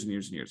for years and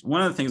years and years.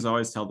 One of the things I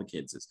always tell the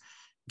kids is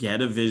get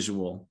a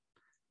visual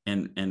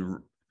and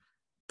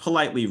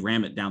politely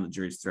ram it down the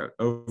jury's throat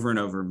over and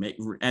over.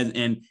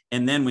 And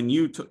then when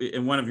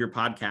in one of your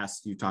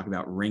podcasts, you talk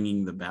about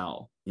ringing the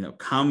bell,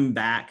 come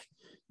back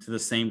to the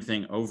same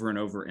thing over and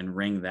over and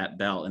ring that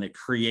bell. And it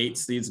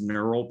creates these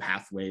neural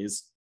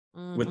pathways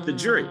with the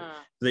jury.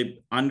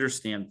 They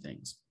understand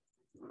things.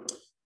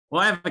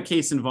 Well, I have a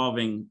case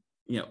involving,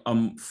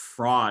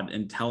 fraud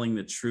and telling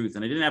the truth.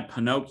 And I didn't have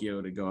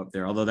Pinocchio to go up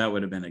there, although that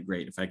would have been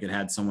great. If I could have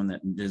had someone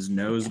that his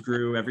nose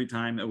grew every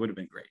time, it would have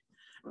been great.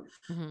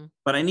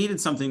 But I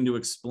needed something to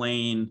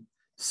explain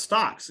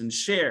stocks and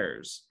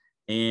shares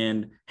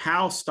and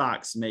how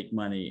stocks make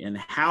money and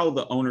how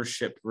the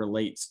ownership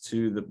relates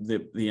to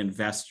the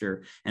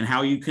investor and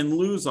how you can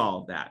lose all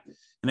of that.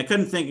 And I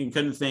couldn't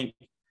think.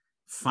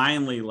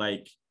 Finally,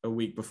 like a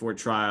week before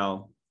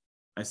trial,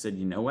 I said,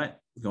 you know what?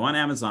 Go on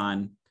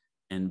Amazon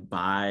and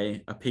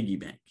buy a piggy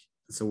bank.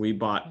 So we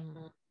bought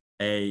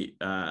a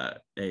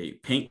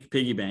pink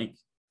piggy bank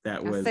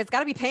that was. It's got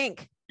to be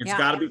pink. It's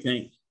got to be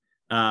pink.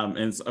 And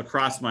it's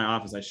across my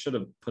office. I should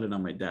have put it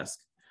on my desk,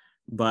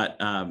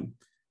 but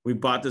we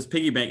bought this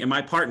piggy bank. And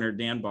my partner,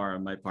 Dan Barra,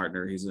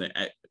 he's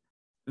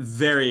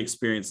very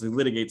experienced. He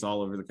litigates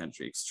all over the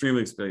country,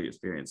 extremely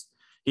experienced.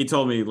 He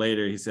told me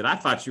later, he said, I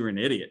thought you were an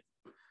idiot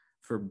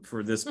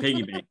for this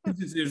piggy bank.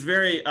 It's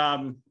very,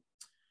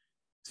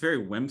 it's very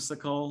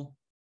whimsical.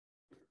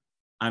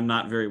 I'm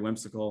not very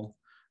whimsical.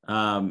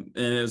 And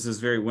it was this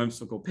very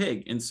whimsical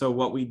pig. And so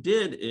what we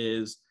did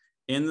is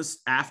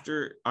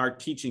after our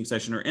teaching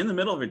session, or in the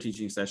middle of our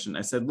teaching session,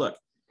 I said, look,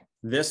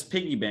 this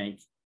piggy bank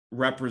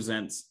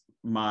represents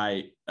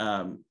my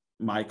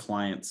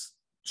client's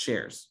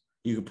shares.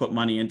 You could put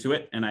money into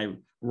it. And I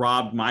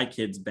robbed my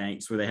kids'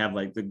 banks where they have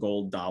like the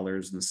gold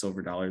dollars and the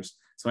silver dollars.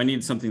 So I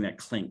needed something that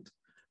clinked.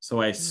 So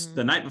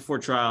the night before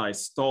trial, I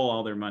stole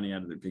all their money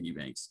out of their piggy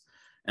banks,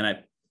 and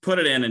I put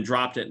it in and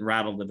dropped it and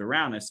rattled it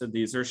around. I said,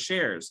 these are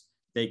shares.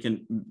 They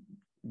can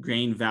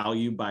gain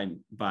value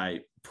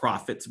by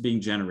profits being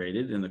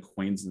generated in the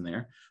coins in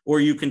there, or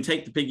you can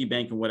take the piggy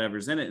bank and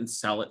whatever's in it and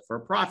sell it for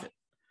a profit.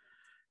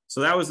 So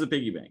that was the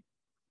piggy bank.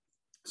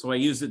 So I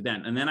used it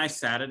then. And then I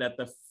sat it at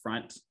the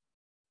front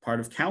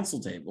part of council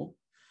table,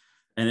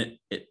 and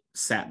it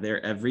sat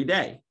there every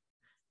day.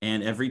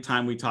 And every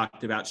time we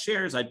talked about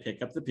shares, I'd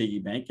pick up the piggy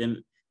bank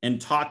and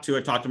talk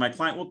to my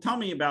client. Well, tell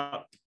me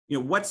about,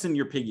 what's in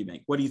your piggy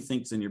bank? What do you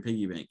think's in your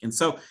piggy bank? And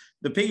so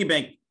the piggy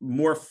bank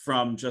morphed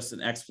from just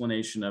an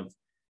explanation of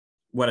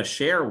what a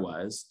share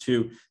was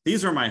to,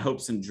 these are my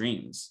hopes and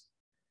dreams.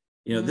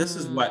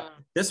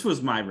 This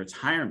was my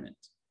retirement.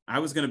 I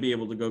was going to be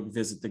able to go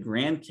visit the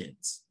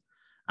grandkids.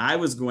 I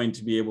was going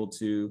to be able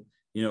to,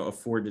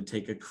 afford to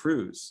take a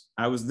cruise.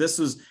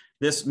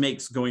 This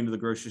makes going to the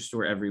grocery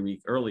store every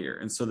week earlier.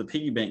 And so the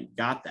piggy bank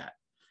got that.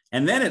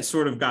 And then it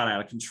sort of got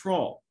out of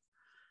control.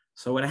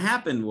 So what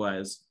happened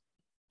was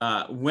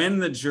when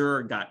the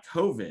juror got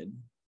COVID,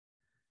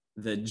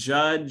 the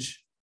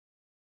judge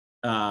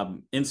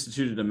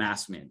instituted a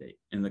mask mandate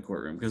in the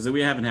courtroom, because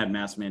we haven't had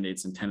mask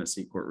mandates in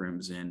Tennessee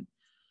courtrooms in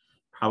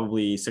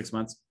probably 6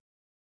 months.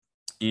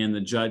 And the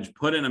judge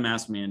put in a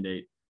mask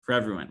mandate for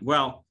everyone.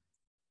 Well,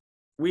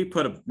 we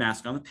put a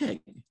mask on the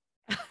pig.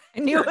 I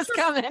knew it was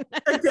coming.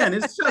 Again,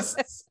 it's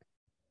just,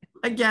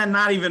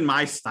 not even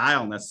my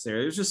style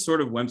necessarily. It was just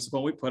sort of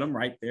whimsical. We put them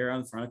right there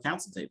on the front of the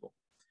council table.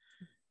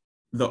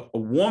 The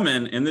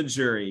woman in the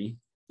jury,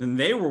 and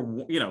they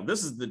were,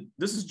 this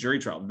is jury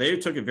trial. They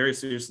took it very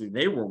seriously.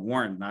 They were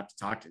warned not to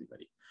talk to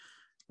anybody.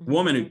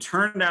 Woman who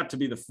turned out to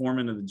be the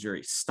foreman of the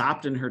jury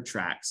stopped in her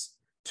tracks,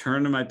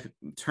 turned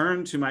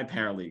to my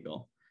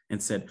paralegal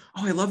and said,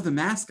 "Oh, I love the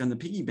mask on the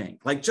piggy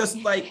bank."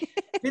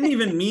 Didn't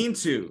even mean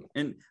to.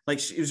 And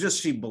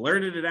she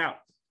blurted it out.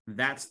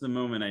 That's the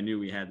moment I knew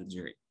we had the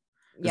jury.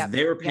 Yeah,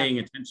 they were paying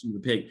attention to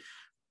the pig.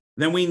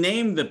 Then we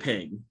named the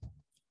pig.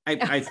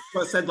 I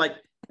said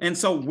and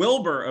so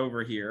Wilbur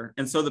over here.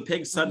 And so the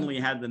pig suddenly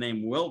had the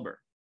name Wilbur.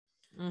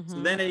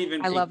 So then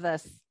I love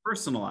this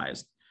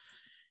personalized.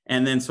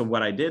 And then, so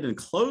what I did in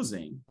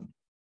closing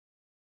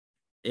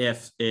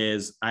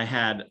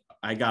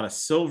I got a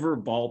silver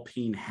ball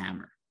peen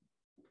hammer.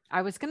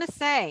 I was going to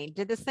say,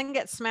 did this thing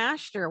get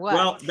smashed or what?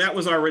 Well, that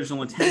was our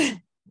original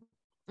intention.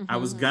 I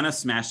was going to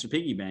smash the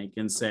piggy bank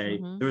and say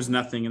there was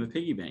nothing in the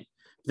piggy bank.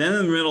 Then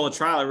in the middle of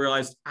trial, I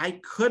realized I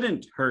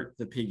couldn't hurt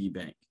the piggy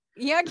bank.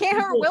 Yeah, I can't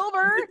hurt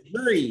Wilbur. The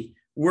jury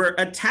were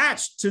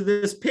attached to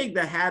this pig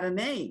that had a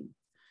name.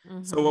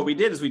 So what we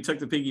did is we took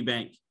the piggy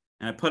bank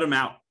and I put them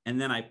out,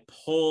 and then I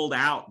pulled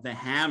out the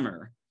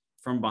hammer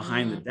from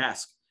behind the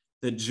desk.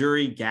 The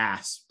jury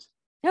gasped.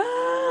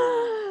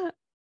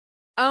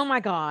 Oh my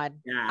God.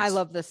 Gasped. I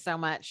love this so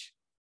much.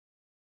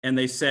 And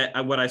they said,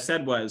 what I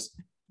said was,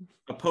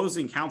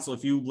 opposing counsel,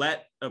 if you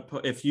let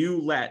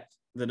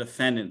the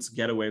defendants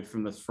get away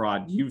from the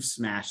fraud, you've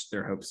smashed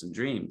their hopes and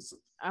dreams.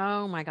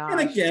 Oh my God.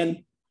 And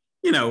again,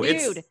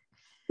 it's okay,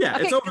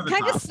 it's over the top.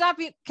 Can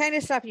I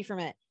just stop you for a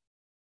minute?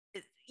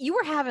 You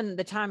were having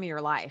the time of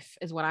your life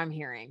is what I'm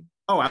hearing.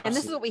 Oh, absolutely. And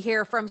this is what we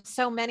hear from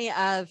so many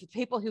of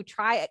people who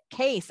try a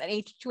case at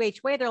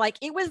H2H way. They're like,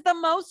 it was the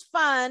most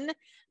fun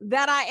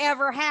that I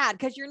ever had,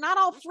 because you're not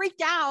all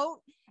freaked out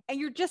and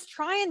you're just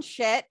trying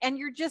shit and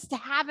you're just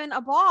having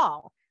a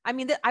ball. I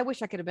mean, I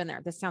wish I could have been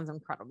there. This sounds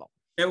incredible.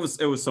 It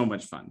was so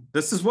much fun.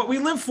 This is what we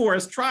live for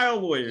as trial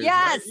lawyers.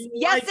 Yes, right?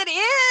 Yes, it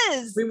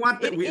is. We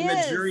want that.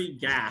 The jury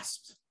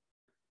gasped.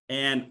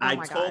 And I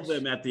told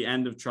them at the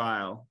end of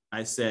trial,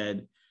 I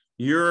said,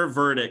 your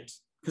verdict,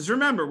 because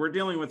remember, we're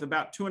dealing with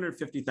about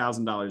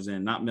 $250,000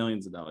 in, not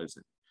millions of dollars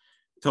in.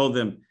 Told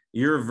them,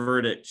 your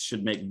verdict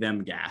should make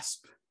them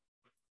gasp.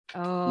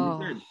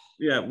 Oh,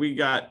 yeah, we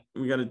got a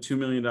 $2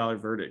 million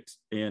verdict,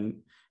 and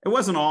it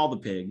wasn't all the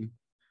pig,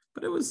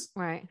 but it was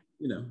right.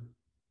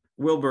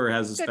 Wilbur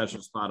has a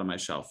special spot on my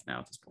shelf now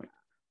at this point.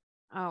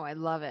 Oh, I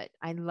love it.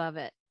 I love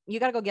it. You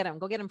got to go get him.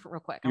 Go get him real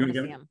quick. I want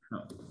to see him.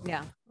 Oh.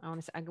 Yeah, I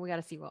want to see. We got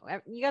to see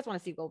Wilbur. You guys want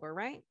to see Wilbur,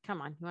 right?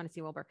 Come on, you want to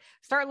see Wilbur.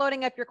 Start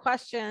loading up your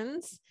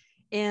questions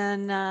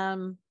in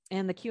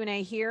the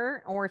Q&A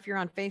here, or if you're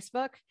on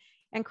Facebook.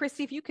 And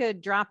Christy, if you could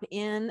drop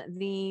in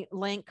the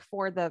link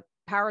for the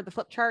Power of the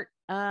Flip Chart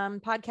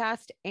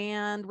podcast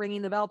and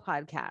Ringing the Bell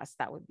podcast,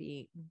 that would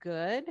be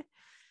good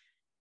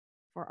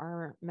for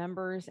our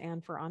members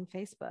and for on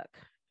Facebook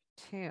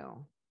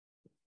too.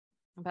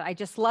 But I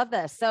just love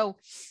this. So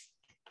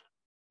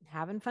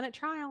having fun at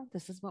trial.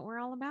 This is what we're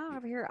all about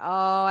over here.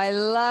 Oh, I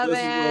love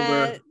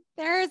it.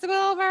 There's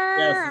Wilbur.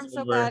 Yes, I'm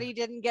so glad he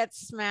didn't get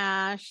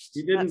smashed.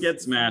 He didn't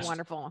get smashed.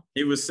 Wonderful.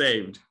 He was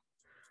saved.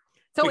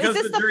 So because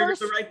is this the jury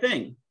first? Did the right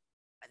thing.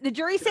 The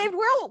jury saved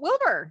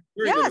Wilbur.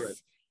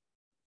 Yes.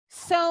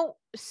 So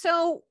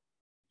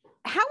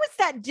how is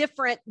that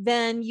different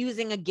than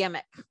using a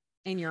gimmick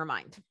in your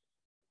mind?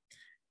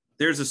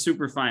 There's a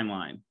super fine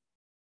line.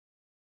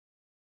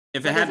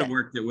 If it had to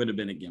work, it would have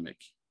been a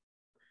gimmick.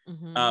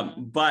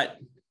 But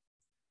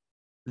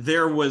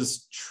there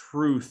was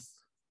truth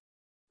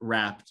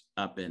wrapped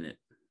up in it.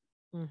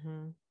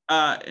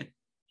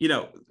 You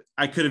know,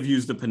 I could have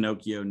used a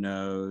Pinocchio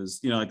nose,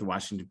 you know, like the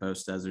Washington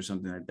Post does or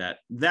something like that.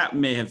 That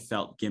may have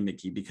felt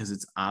gimmicky because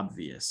it's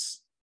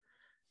obvious.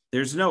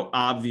 There's no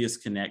obvious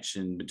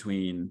connection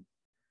between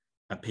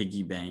a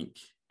piggy bank,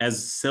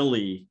 as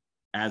silly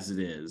as it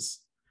is,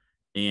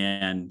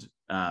 and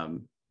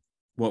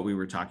what we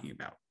were talking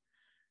about.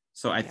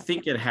 So I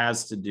think it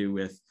has to do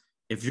with,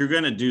 if you're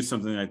going to do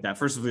something like that,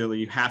 first of all,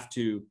 you have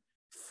to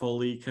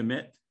fully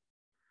commit.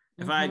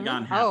 If I had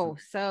gone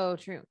so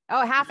true.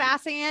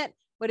 Half-assing it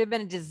would have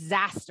been a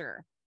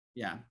disaster.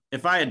 Yeah.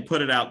 If I had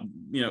put it out,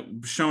 you know,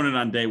 shown it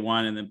on day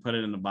one and then put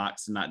it in the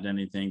box and not done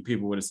anything,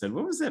 people would have said,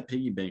 what was that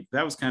piggy bank?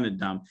 That was kind of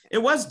dumb. It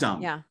was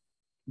dumb. Yeah.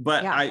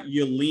 But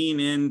you lean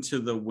into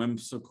the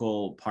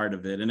whimsical part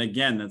of it. And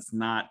again, that's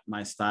not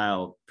my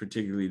style,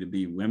 particularly to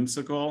be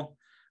whimsical.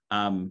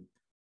 But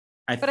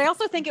I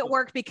also think it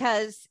worked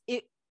because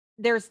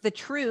there's the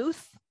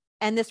truth,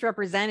 and this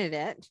represented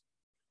it,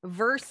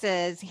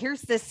 versus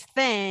here's this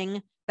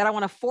thing that I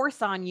want to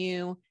force on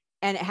you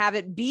and have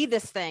it be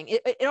this thing.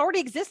 It already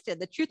existed.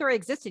 The truth already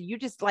existed. You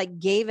just like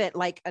gave it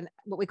like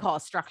what we call a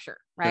structure,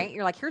 right? Sure.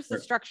 You're like, here's the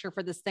structure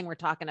for this thing we're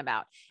talking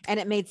about. And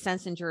it made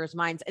sense in jurors'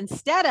 minds,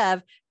 instead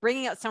of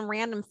bringing out some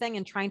random thing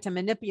and trying to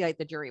manipulate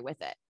the jury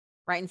with it,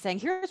 right? And saying,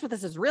 here's what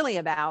this is really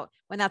about,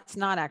 when that's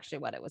not actually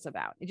what it was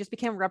about. It just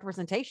became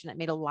representation. It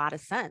made a lot of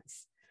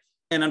sense.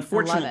 And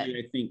unfortunately,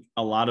 I think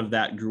a lot of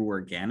that grew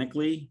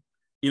organically.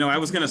 You know, I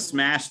was going to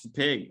smash the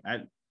pig.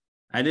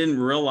 I didn't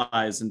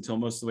realize until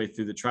most of the way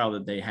through the trial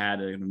that they had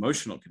an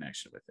emotional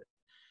connection with it.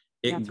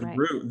 It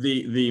grew.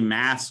 Right. The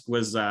mask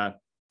was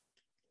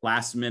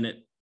last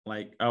minute,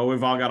 like, oh,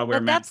 we've all got to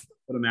wear masks.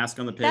 Put a mask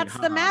on the pig. That's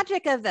the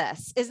magic of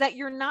this, is that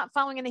you're not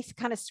following any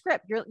kind of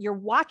script. You're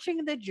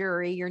watching the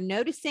jury. You're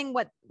noticing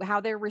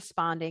how they're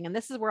responding, and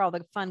this is where all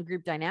the fun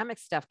group dynamic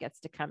stuff gets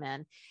to come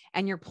in.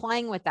 And you're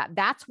playing with that.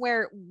 That's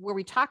where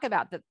we talk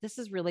about that. This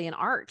is really an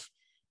art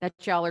that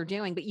y'all are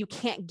doing, but you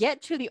can't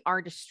get to the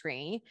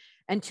artistry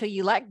until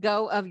you let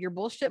go of your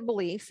bullshit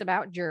beliefs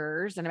about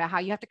jurors and about how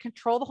you have to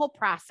control the whole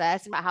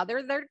process and about how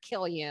they're there to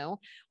kill you.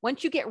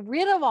 Once you get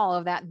rid of all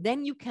of that,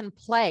 then you can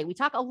play. We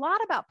talk a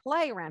lot about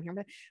play around here,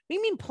 but what do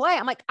you mean play?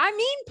 I'm like, I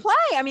mean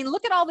play. I mean,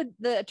 look at all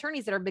the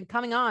attorneys that have been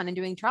coming on and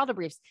doing trial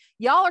debriefs.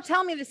 Y'all are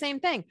telling me the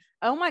same thing.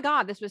 Oh my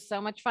God, this was so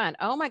much fun.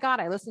 Oh my God,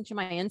 I listened to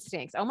my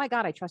instincts. Oh my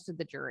God, I trusted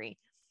the jury.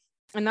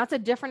 And that's a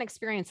different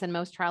experience than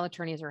most trial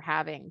attorneys are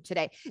having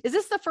today. Is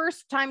this the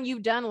first time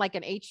you've done like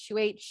an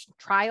H2H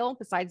trial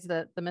besides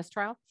the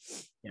mistrial?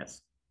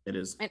 Yes, it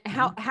is. And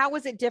how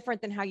was it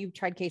different than how you've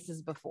tried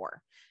cases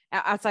before,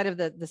 outside of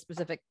the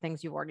specific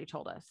things you've already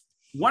told us?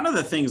 One of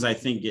the things I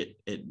think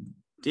it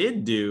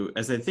did do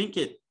is I think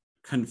it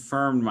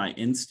confirmed my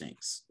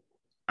instincts.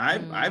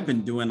 I've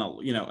been doing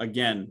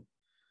again,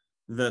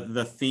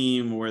 the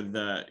theme or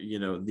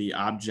the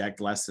object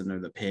lesson or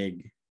the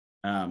pig.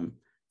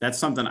 That's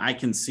something I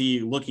can see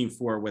looking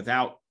for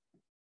without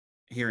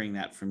hearing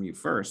that from you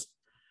first.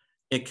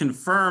 It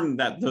confirmed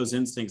that those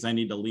instincts I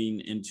need to lean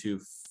into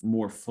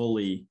more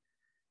fully.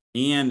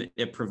 And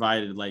it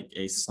provided like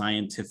a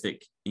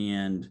scientific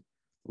and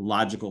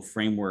logical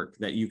framework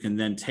that you can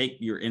then take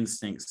your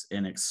instincts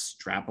and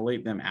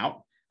extrapolate them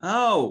out.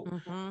 Oh,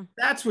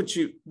 that's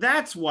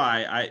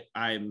why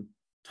I'm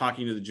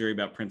talking to the jury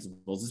about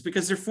principles. It's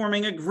because they're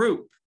forming a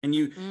group, and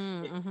you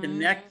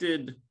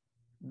connected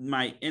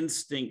my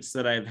instincts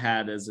that I've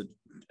had as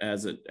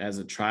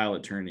a trial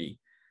attorney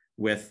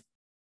with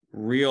a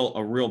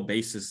real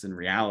basis in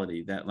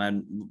reality that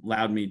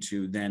allowed me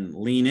to then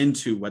lean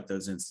into what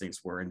those instincts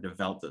were and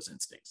develop those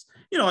instincts.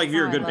 You know, like if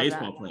you're a good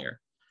baseball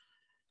player,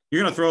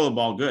 you're going to throw the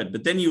ball good,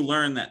 but then you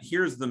learn that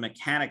here's the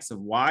mechanics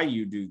of why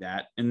you do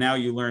that. And now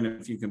you learn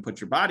if you can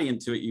put your body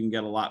into it, you can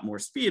get a lot more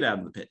speed out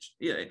of the pitch.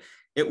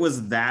 It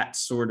was that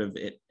sort of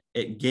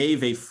it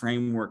gave a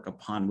framework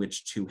upon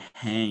which to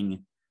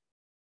hang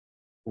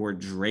or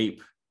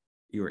drape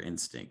your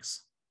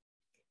instincts.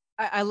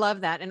 I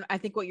love that. And I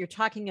think what you're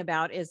talking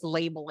about is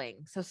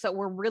labeling. So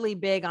we're really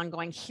big on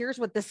going, here's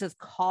what this is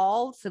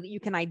called, so that you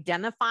can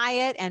identify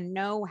it and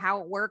know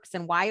how it works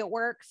and why it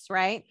works,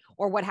 right?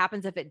 Or what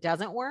happens if it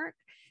doesn't work.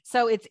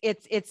 So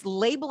it's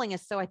labeling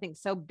is I think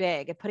so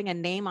big at putting a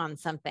name on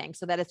something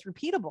so that it's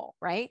repeatable,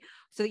 right?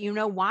 So that you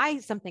know why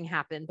something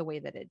happened the way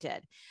that it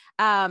did.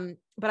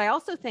 But I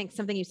also think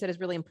something you said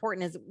is really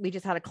important is we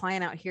just had a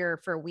client out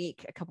here for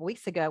a couple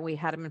weeks ago. We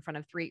had him in front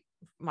of 3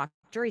 mock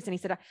juries. And he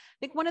said, I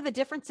think one of the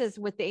differences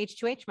with the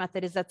H2H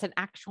method is that's an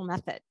actual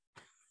method.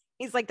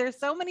 He's like, there's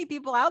so many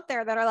people out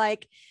there that are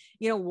like,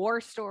 war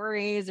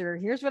stories, or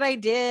here's what I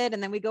did.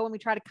 And then we go and we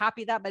try to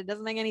copy that, but it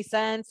doesn't make any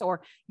sense.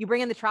 Or you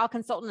bring in the trial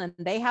consultant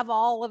and they have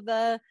all of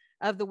the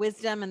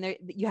wisdom, and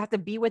you have to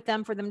be with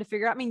them for them to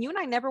figure out. I mean, you and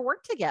I never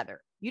worked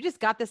together. You just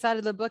got this out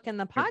of the book and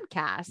the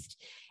podcast.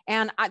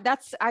 And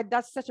that's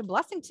such a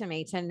blessing to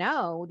me to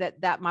know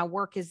that my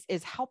work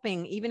is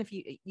helping, even if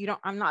you don't,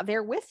 I'm not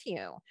there with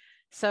you.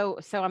 So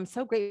I'm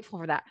so grateful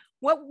for that.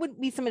 What would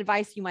be some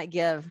advice you might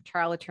give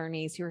trial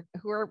attorneys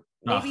who are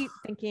maybe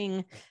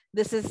thinking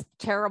this is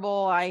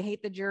terrible, I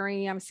hate the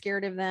jury, I'm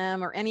scared of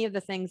them, or any of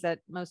the things that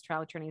most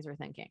trial attorneys are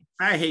thinking?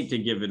 I hate to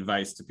give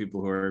advice to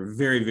people who are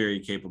very, very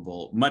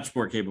capable, much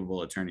more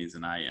capable attorneys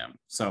than I am.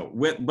 So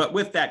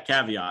with that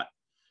caveat,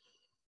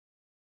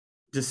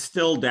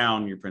 distill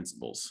down your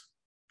principles.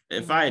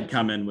 If I had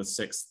come in with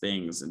 6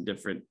 things and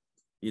different,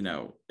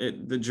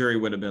 the jury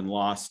would have been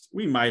lost.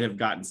 We might have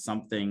gotten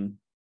something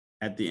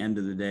at the end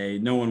of the day.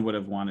 No one would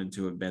have wanted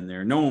to have been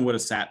there. No one would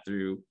have sat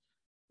through,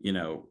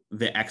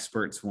 the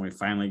experts when we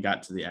finally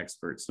got to the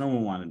experts. No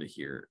one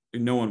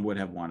would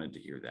have wanted to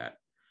hear that.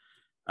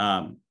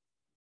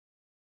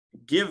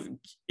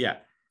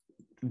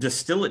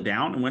 Distill it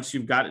down. And once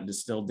you've got it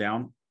distilled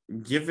down,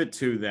 give it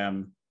to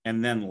them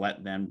and then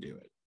let them do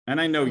it. And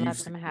I know you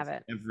have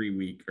it every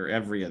week or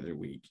every other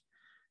week,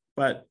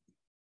 but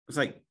it's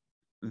like,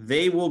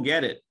 they will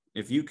get it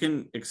if you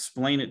can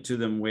explain it to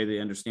them the way they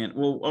understand.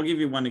 Well, I'll give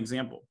you one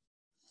example.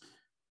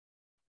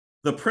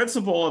 The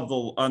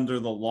principle under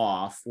the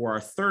law for our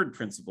third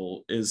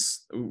principle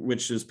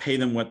which is pay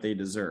them what they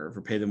deserve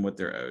or pay them what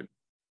they're owed,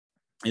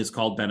 is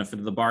called benefit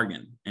of the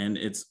bargain. And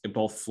it's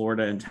both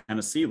Florida and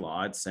Tennessee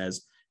law. It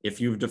says if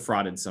you've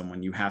defrauded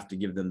someone, you have to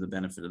give them the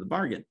benefit of the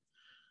bargain.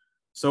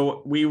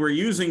 So we were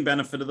using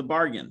benefit of the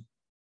bargain.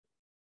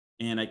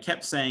 And I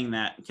kept saying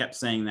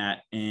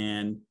that.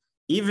 And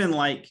even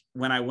like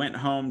when I went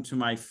home to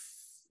my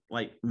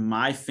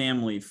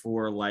family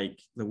for like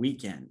the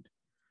weekend,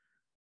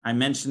 I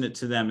mentioned it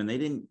to them and they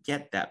didn't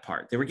get that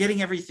part. They were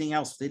getting everything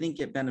else. They didn't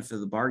get benefit of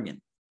the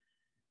bargain.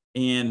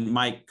 And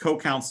my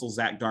co-counsel,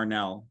 Zach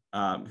Darnell,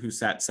 who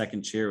sat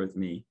second chair with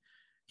me,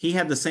 he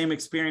had the same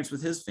experience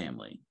with his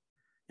family.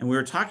 And we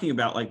were talking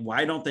about like,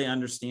 why don't they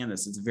understand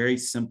this? It's a very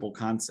simple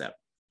concept.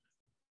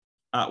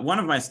 One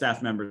of my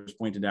staff members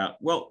pointed out,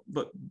 well,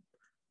 but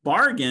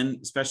bargain,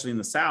 especially in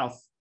the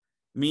South,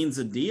 means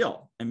a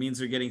deal. It means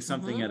they're getting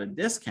something at a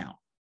discount.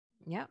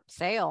 Yeah,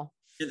 sale.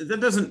 That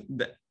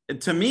doesn't,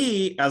 to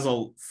me, as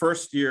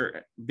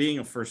being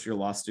a first year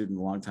law student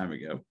a long time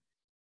ago,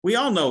 we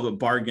all know that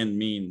bargain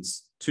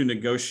means to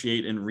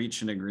negotiate and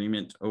reach an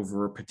agreement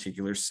over a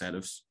particular set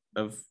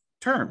of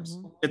terms.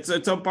 It's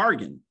a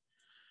bargain.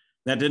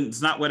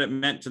 It's not what it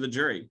meant to the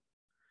jury.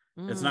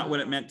 It's not what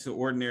it meant to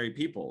ordinary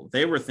people.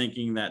 They were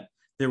thinking that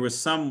there was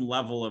some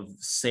level of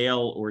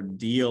sale or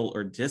deal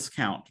or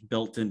discount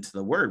built into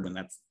the word, when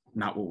that's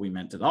not what we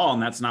meant at all.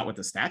 And that's not what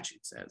the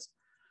statute says.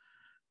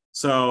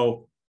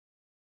 So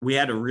we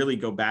had to really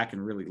go back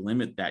and really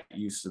limit that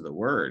use of the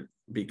word,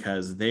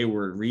 because they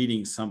were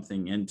reading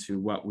something into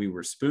what we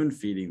were spoon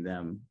feeding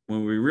them,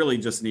 when we really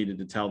just needed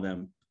to tell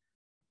them,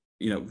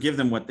 give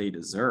them what they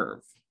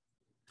deserve.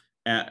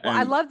 Well,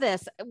 I love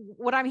this.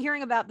 What I'm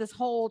hearing about this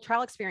whole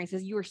trial experience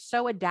is you were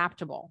so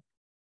adaptable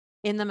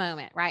in the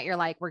moment, right? You're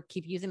like,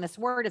 keep using this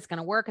word, it's going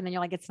to work. And then you're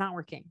like, it's not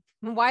working.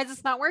 Why is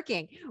this not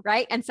working?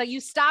 Right. And so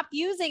you stopped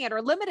using it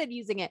or limited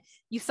using it.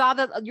 You saw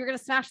that you're going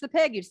to smash the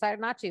pig. You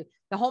decided not to.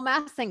 The whole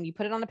mass thing, you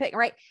put it on the pig,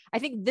 right? I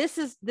think this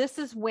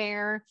is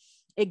where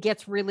it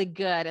gets really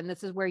good. And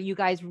this is where you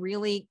guys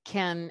really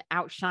can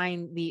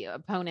outshine the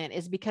opponent,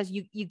 is because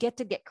you get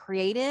to get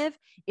creative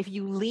if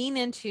you lean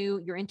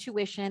into your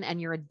intuition and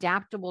you're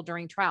adaptable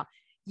during trial.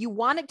 You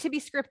want it to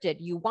be scripted.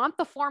 You want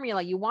the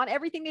formula. You want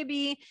everything to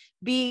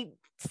be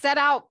set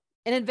out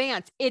in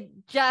advance. It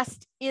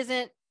just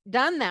isn't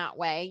done that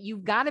way.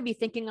 You've got to be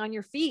thinking on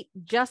your feet,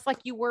 just like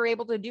you were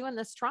able to do in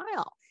this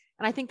trial.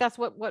 And I think that's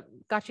what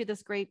got you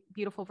this great,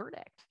 beautiful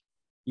verdict.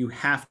 You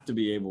have to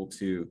be able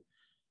to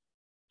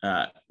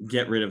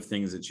get rid of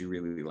things that you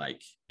really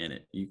like in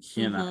it. You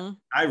cannot.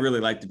 I really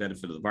like the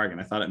benefit of the bargain.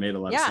 I thought it made a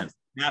lot of sense.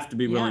 You have to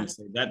be willing to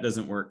say, that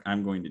doesn't work,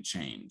 I'm going to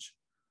change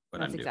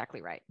what I'm doing. That's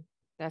exactly right.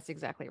 That's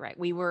exactly right.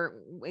 We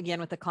were, again,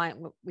 with the client,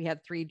 we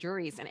had 3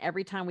 juries, and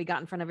every time we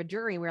got in front of a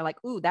jury, we were like,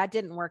 ooh, that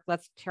didn't work.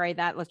 Let's try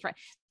that. Let's try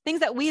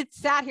things that we had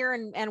sat here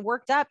and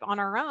worked up on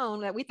our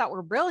own that we thought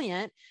were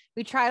brilliant.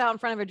 We tried out in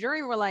front of a jury,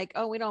 and we're like,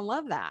 oh, we don't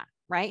love that.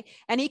 Right.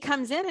 And he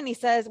comes in and he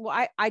says,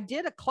 well, I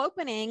did a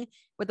clopening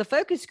with the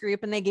focus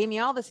group and they gave me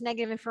all this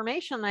negative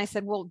information. And I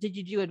said, well, did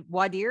you do a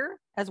voir dire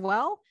as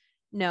well?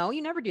 No,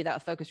 you never do that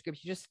with focus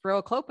groups. You just throw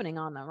a clopening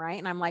on them. Right.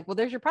 And I'm like, well,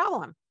 there's your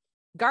problem.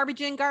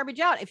 Garbage in, garbage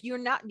out. If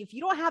you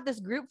don't have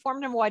this group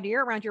formed in voir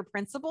dire around your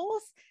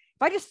principles,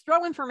 if I just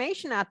throw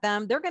information at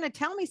them, they're going to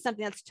tell me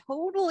something that's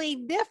totally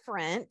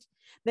different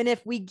than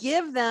if we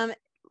give them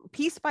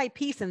piece by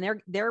piece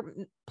and they're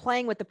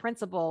playing with the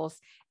principles,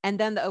 and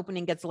then the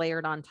opening gets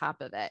layered on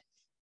top of it.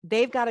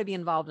 They've got to be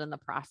involved in the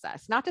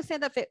process. Not to say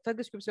that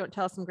focus groups don't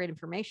tell us some great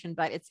information,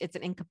 but it's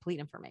an incomplete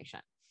information.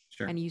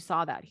 Sure. And you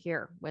saw that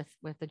here with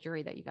the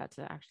jury that you got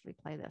to actually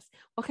play this.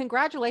 Well,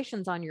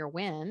 congratulations on your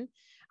win.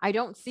 I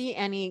don't see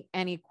any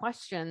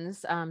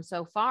questions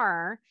so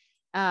far.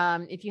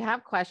 If you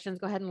have questions,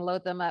 go ahead and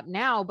load them up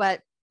now.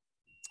 But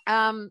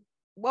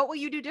what will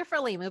you do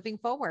differently moving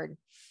forward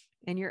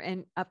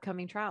in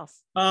upcoming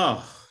trials?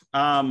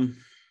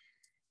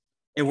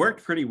 It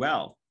worked pretty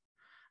well.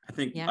 I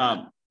think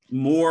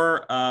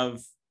more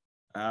of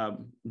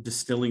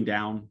distilling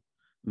down,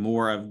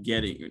 more of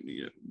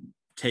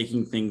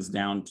taking things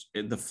down.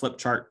 The flip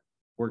chart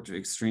worked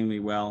extremely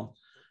well.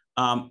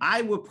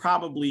 I would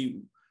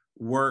probably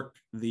work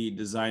the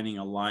designing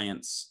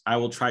alliance. I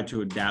will try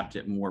to adapt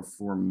it more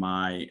for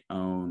my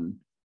own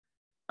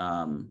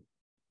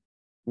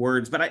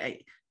words, but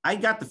I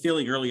got the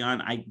feeling early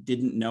on I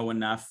didn't know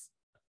enough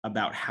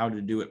about how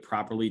to do it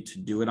properly to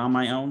do it on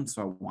my own.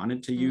 So I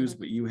wanted to use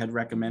what you had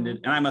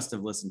recommended. And I must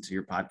have listened to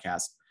your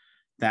podcast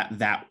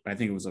that I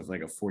think it was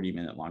like a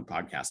 40-minute long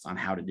podcast on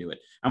how to do it.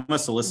 I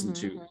must have listened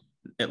to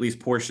at least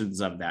portions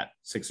of that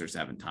 6 or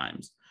 7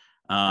 times.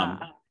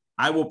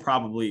 I will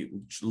probably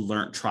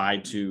try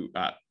to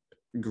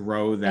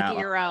grow that. Make it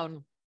your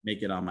own.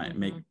 Make it on my,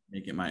 make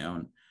it my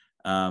own.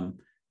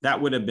 That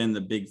would have been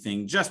the big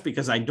thing, just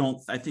because I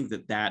think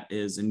that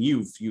is, and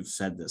you've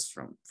said this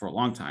for a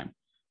long time,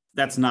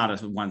 that's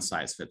not a one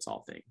size fits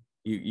all thing.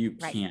 You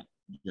can't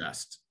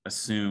just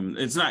assume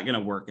it's not going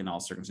to work in all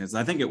circumstances.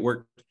 I think it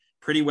worked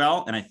pretty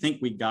well. And I think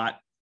we got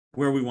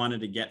where we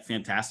wanted to get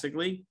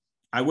fantastically.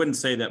 I wouldn't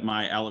say that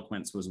my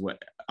eloquence was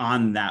what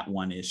on that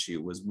one issue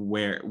was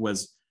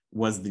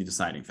the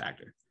deciding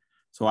factor.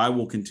 So I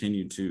will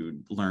continue to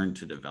learn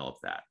to develop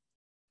that.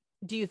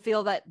 Do you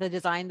feel that the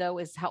design though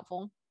is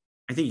helpful?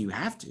 I think you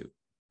have to.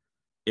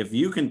 If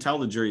you can tell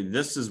the jury,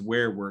 this is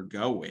where we're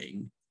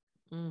going,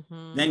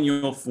 then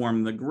you'll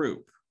form the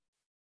group.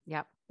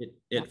 Yep.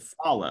 It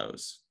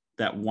follows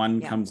that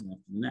one comes after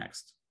the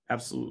next.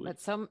 Absolutely. But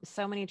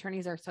so many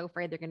attorneys are so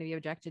afraid they're going to be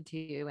objected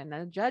to, and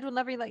the judge will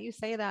never let you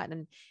say that.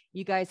 And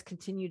you guys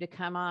continue to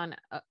come on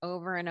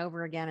over and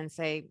over again and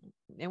say,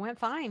 it went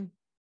fine.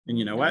 And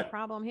you know no what?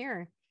 Problem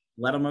here.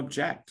 Let them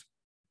object.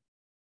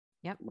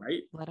 Yep.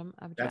 Right. Let them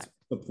object. That's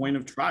the point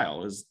of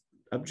trial, is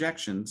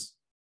objections.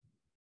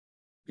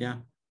 Yeah.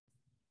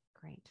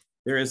 Great.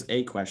 There is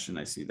a question.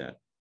 I see that.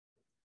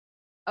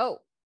 Oh,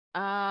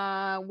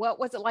 what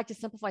was it like to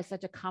simplify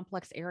such a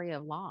complex area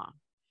of law?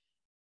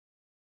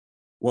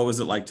 What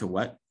was it like to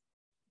what?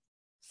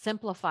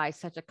 Simplify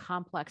such a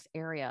complex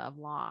area of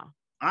law.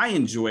 I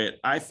enjoy it.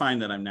 I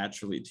find that I'm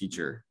naturally a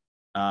teacher.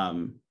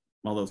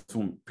 Although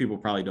some people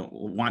probably don't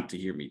want to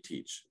hear me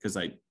teach,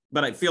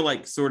 but I feel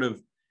like sort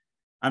of,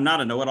 I'm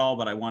not a know-it-all,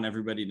 but I want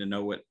everybody to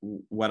know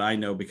what I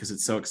know, because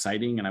it's so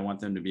exciting and I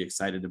want them to be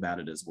excited about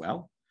it as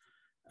well.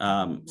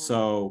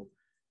 So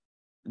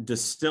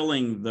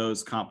distilling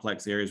those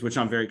complex areas, which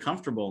I'm very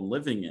comfortable in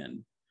living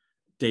in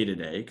day to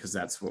day, because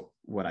that's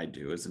what I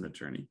do as an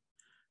attorney.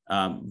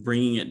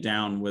 Bringing it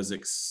down was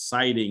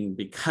exciting,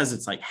 because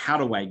it's like,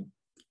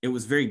 it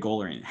was very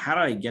goal-oriented. How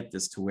do I get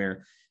this to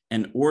where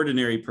an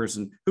ordinary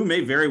person who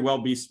may very well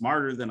be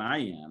smarter than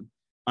I am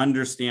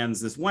understands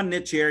this one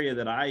niche area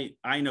that I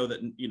know that,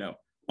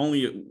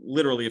 only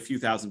literally a few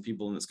thousand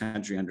people in this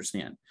country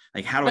understand.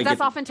 Like, how do I get? But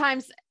that's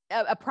oftentimes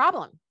a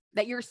problem,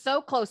 that you're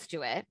so close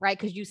to it, right?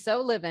 Because you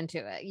so live into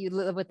it, you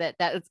live with it.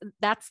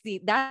 That's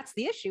the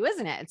issue,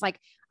 isn't it? It's like,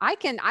 I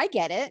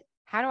get it.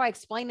 How do I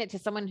explain it to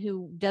someone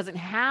who doesn't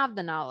have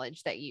the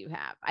knowledge that you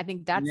have? I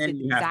think that's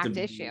the exact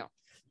issue.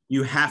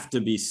 You have to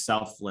be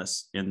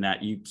selfless in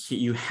that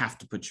you have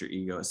to put your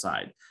ego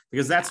aside,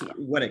 because that's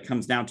what it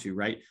comes down to,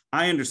 right?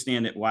 I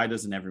understand it. Why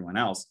doesn't everyone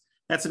else?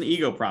 That's an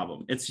ego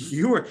problem. If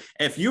you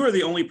are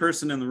the only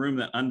person in the room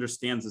that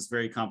understands this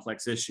very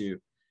complex issue,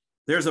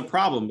 there's a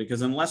problem,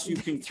 because unless you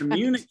can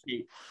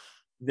communicate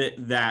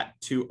that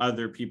to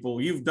other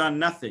people, you've done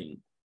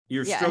nothing.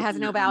 It has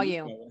no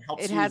value.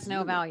 It has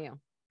no value.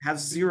 Has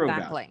zero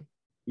value.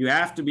 You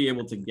have to be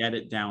able to get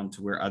it down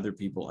to where other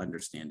people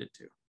understand it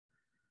too.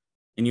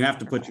 And you have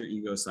to put your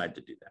ego aside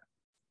to do that.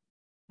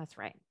 That's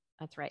right.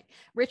 That's right.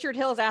 Richard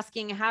Hill is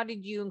asking, how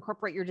did you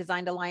incorporate your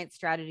designed alliance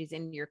strategies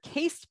in your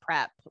case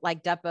prep,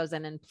 like depots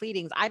and in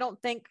pleadings? I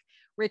don't think,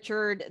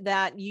 Richard,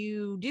 that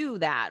you do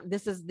that.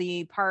 This is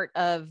the part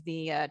of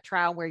the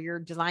trial where you're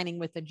designing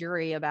with the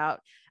jury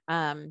about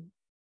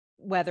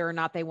whether or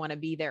not they want to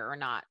be there or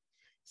not.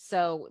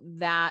 So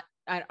that,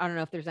 I don't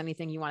know if there's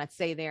anything you want to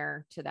say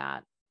there to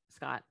that,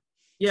 Scott.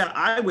 Yeah,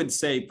 I would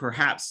say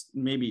perhaps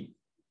maybe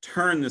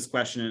turn this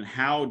question in,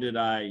 how did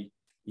I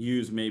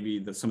use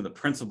maybe some of the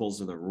principles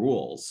of the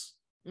rules?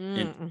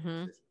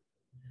 To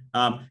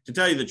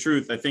tell you the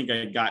truth, I think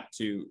I got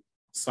to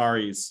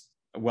Sari's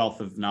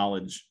wealth of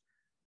knowledge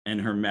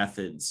and her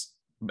methods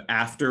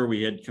after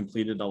we had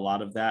completed a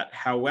lot of that.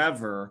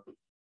 However,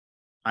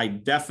 I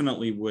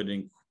definitely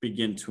would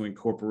begin to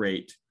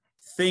incorporate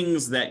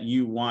things that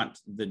you want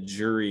the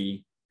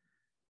jury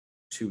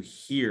to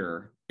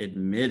hear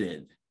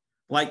admitted,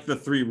 like the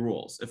 3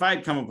 rules. If I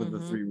had come up with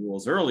the 3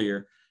 rules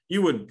earlier,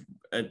 you would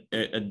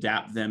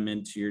adapt them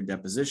into your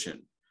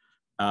deposition.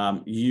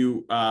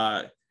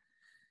 The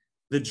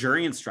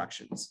jury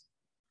instructions.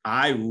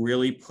 I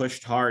really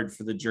pushed hard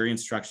for the jury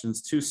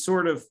instructions to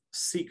sort of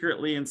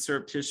secretly and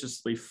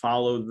surreptitiously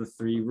follow the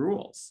 3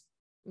 rules.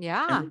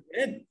 Yeah. And we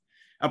did.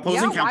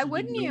 Opposing counsel why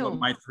wouldn't didn't know you? what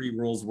my 3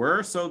 rules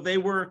were, so they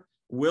were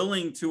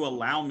willing to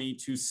allow me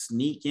to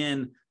sneak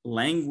in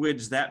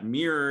language that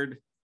mirrored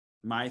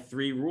my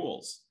 3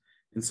 rules.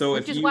 And so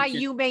which is why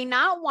you may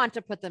not want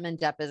to put them in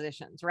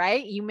depositions,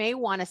 right? You may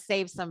want to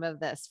save some of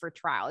this for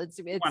trial. It's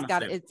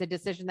a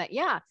decision that,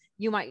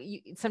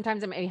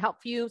 sometimes it may help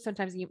you.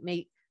 Sometimes you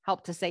may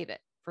help to save it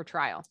for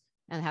trial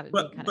and have it be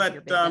kind of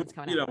your big wins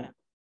coming out.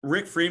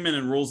 Rick Freeman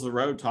in Rules of the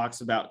Road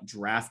talks about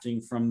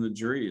drafting from the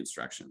jury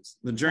instructions.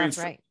 The jury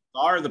instructions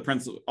are the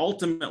principles.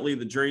 Ultimately,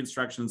 the jury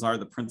instructions are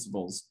the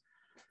principles.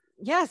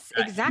 Yes,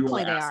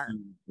 exactly. They are.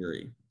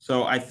 Jury.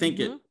 So I think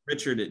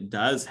Richard, it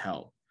does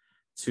help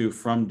to,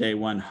 from day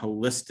one,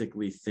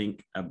 holistically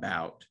think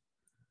about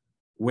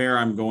where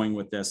I'm going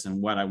with this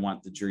and what I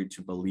want the jury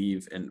to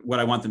believe and what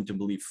I want them to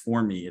believe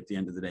for me at the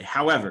end of the day.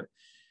 However,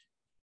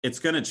 it's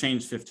going to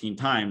change 15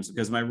 times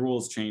because my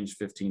rules change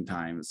 15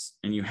 times,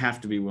 and you have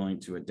to be willing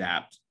to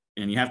adapt,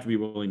 and you have to be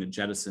willing to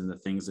jettison the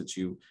things that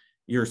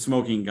you're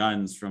smoking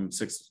guns from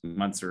 6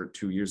 months or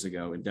 2 years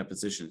ago in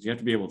depositions. You have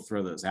to be able to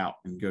throw those out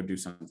and go do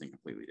something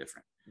completely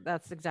different.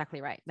 That's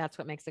exactly right. That's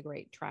what makes a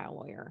great trial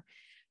lawyer.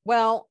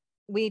 Well,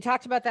 we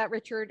talked about that,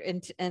 Richard,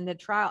 in the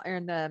trial or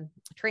in the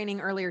training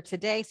earlier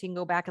today. So you can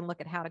go back and look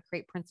at how to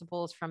create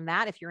principles from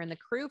that. If you're in the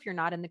crew, if you're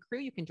not in the crew,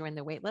 you can join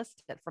the wait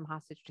list at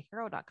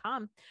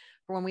FromHostageToHero.com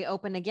for when we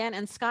open again.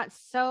 And Scott,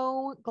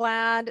 so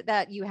glad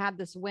that you had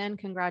this win.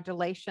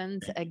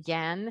 Congratulations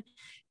again.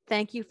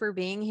 Thank you for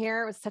being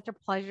here. It was such a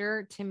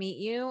pleasure to meet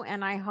you.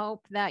 And I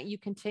hope that you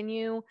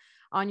continue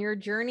on your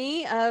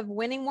journey of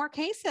winning more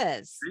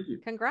cases. Thank you.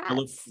 Congrats.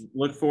 I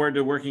look forward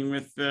to working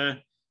with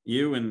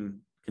you and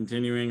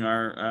continuing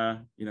our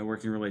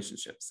working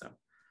relationship. So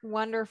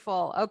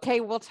wonderful.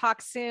 Okay, we'll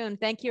talk soon.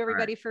 Thank you,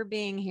 everybody, for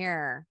being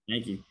here.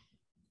 Thank you.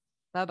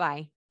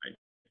 Bye-bye. Bye.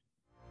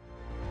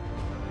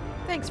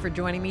 Thanks for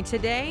joining me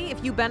today.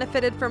 If you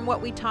benefited from what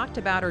we talked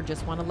about or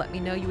just want to let me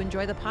know you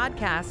enjoy the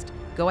podcast,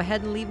 go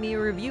ahead and leave me a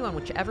review on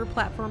whichever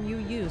platform you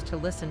use to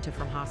listen to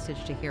From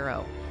Hostage to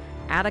Hero.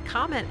 Add a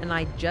comment and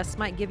I just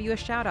might give you a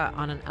shout out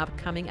on an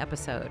upcoming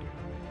episode.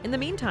 In the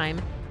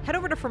meantime, head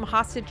over to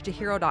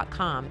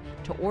FromHostageToHero.com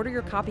to order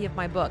your copy of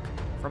my book,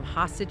 From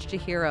Hostage to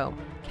Hero,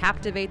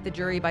 Captivate the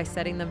Jury by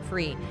Setting Them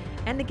Free,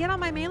 and to get on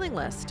my mailing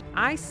list.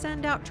 I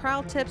send out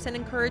trial tips and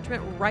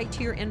encouragement right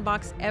to your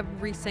inbox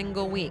every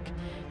single week.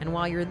 And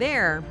while you're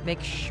there,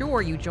 make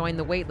sure you join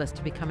the waitlist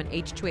to become an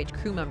H2H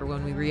crew member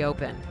when we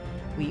reopen.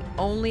 We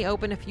only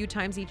open a few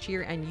times each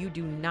year, and you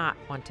do not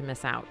want to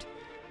miss out.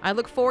 I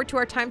look forward to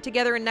our time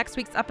together in next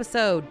week's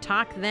episode.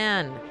 Talk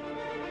then.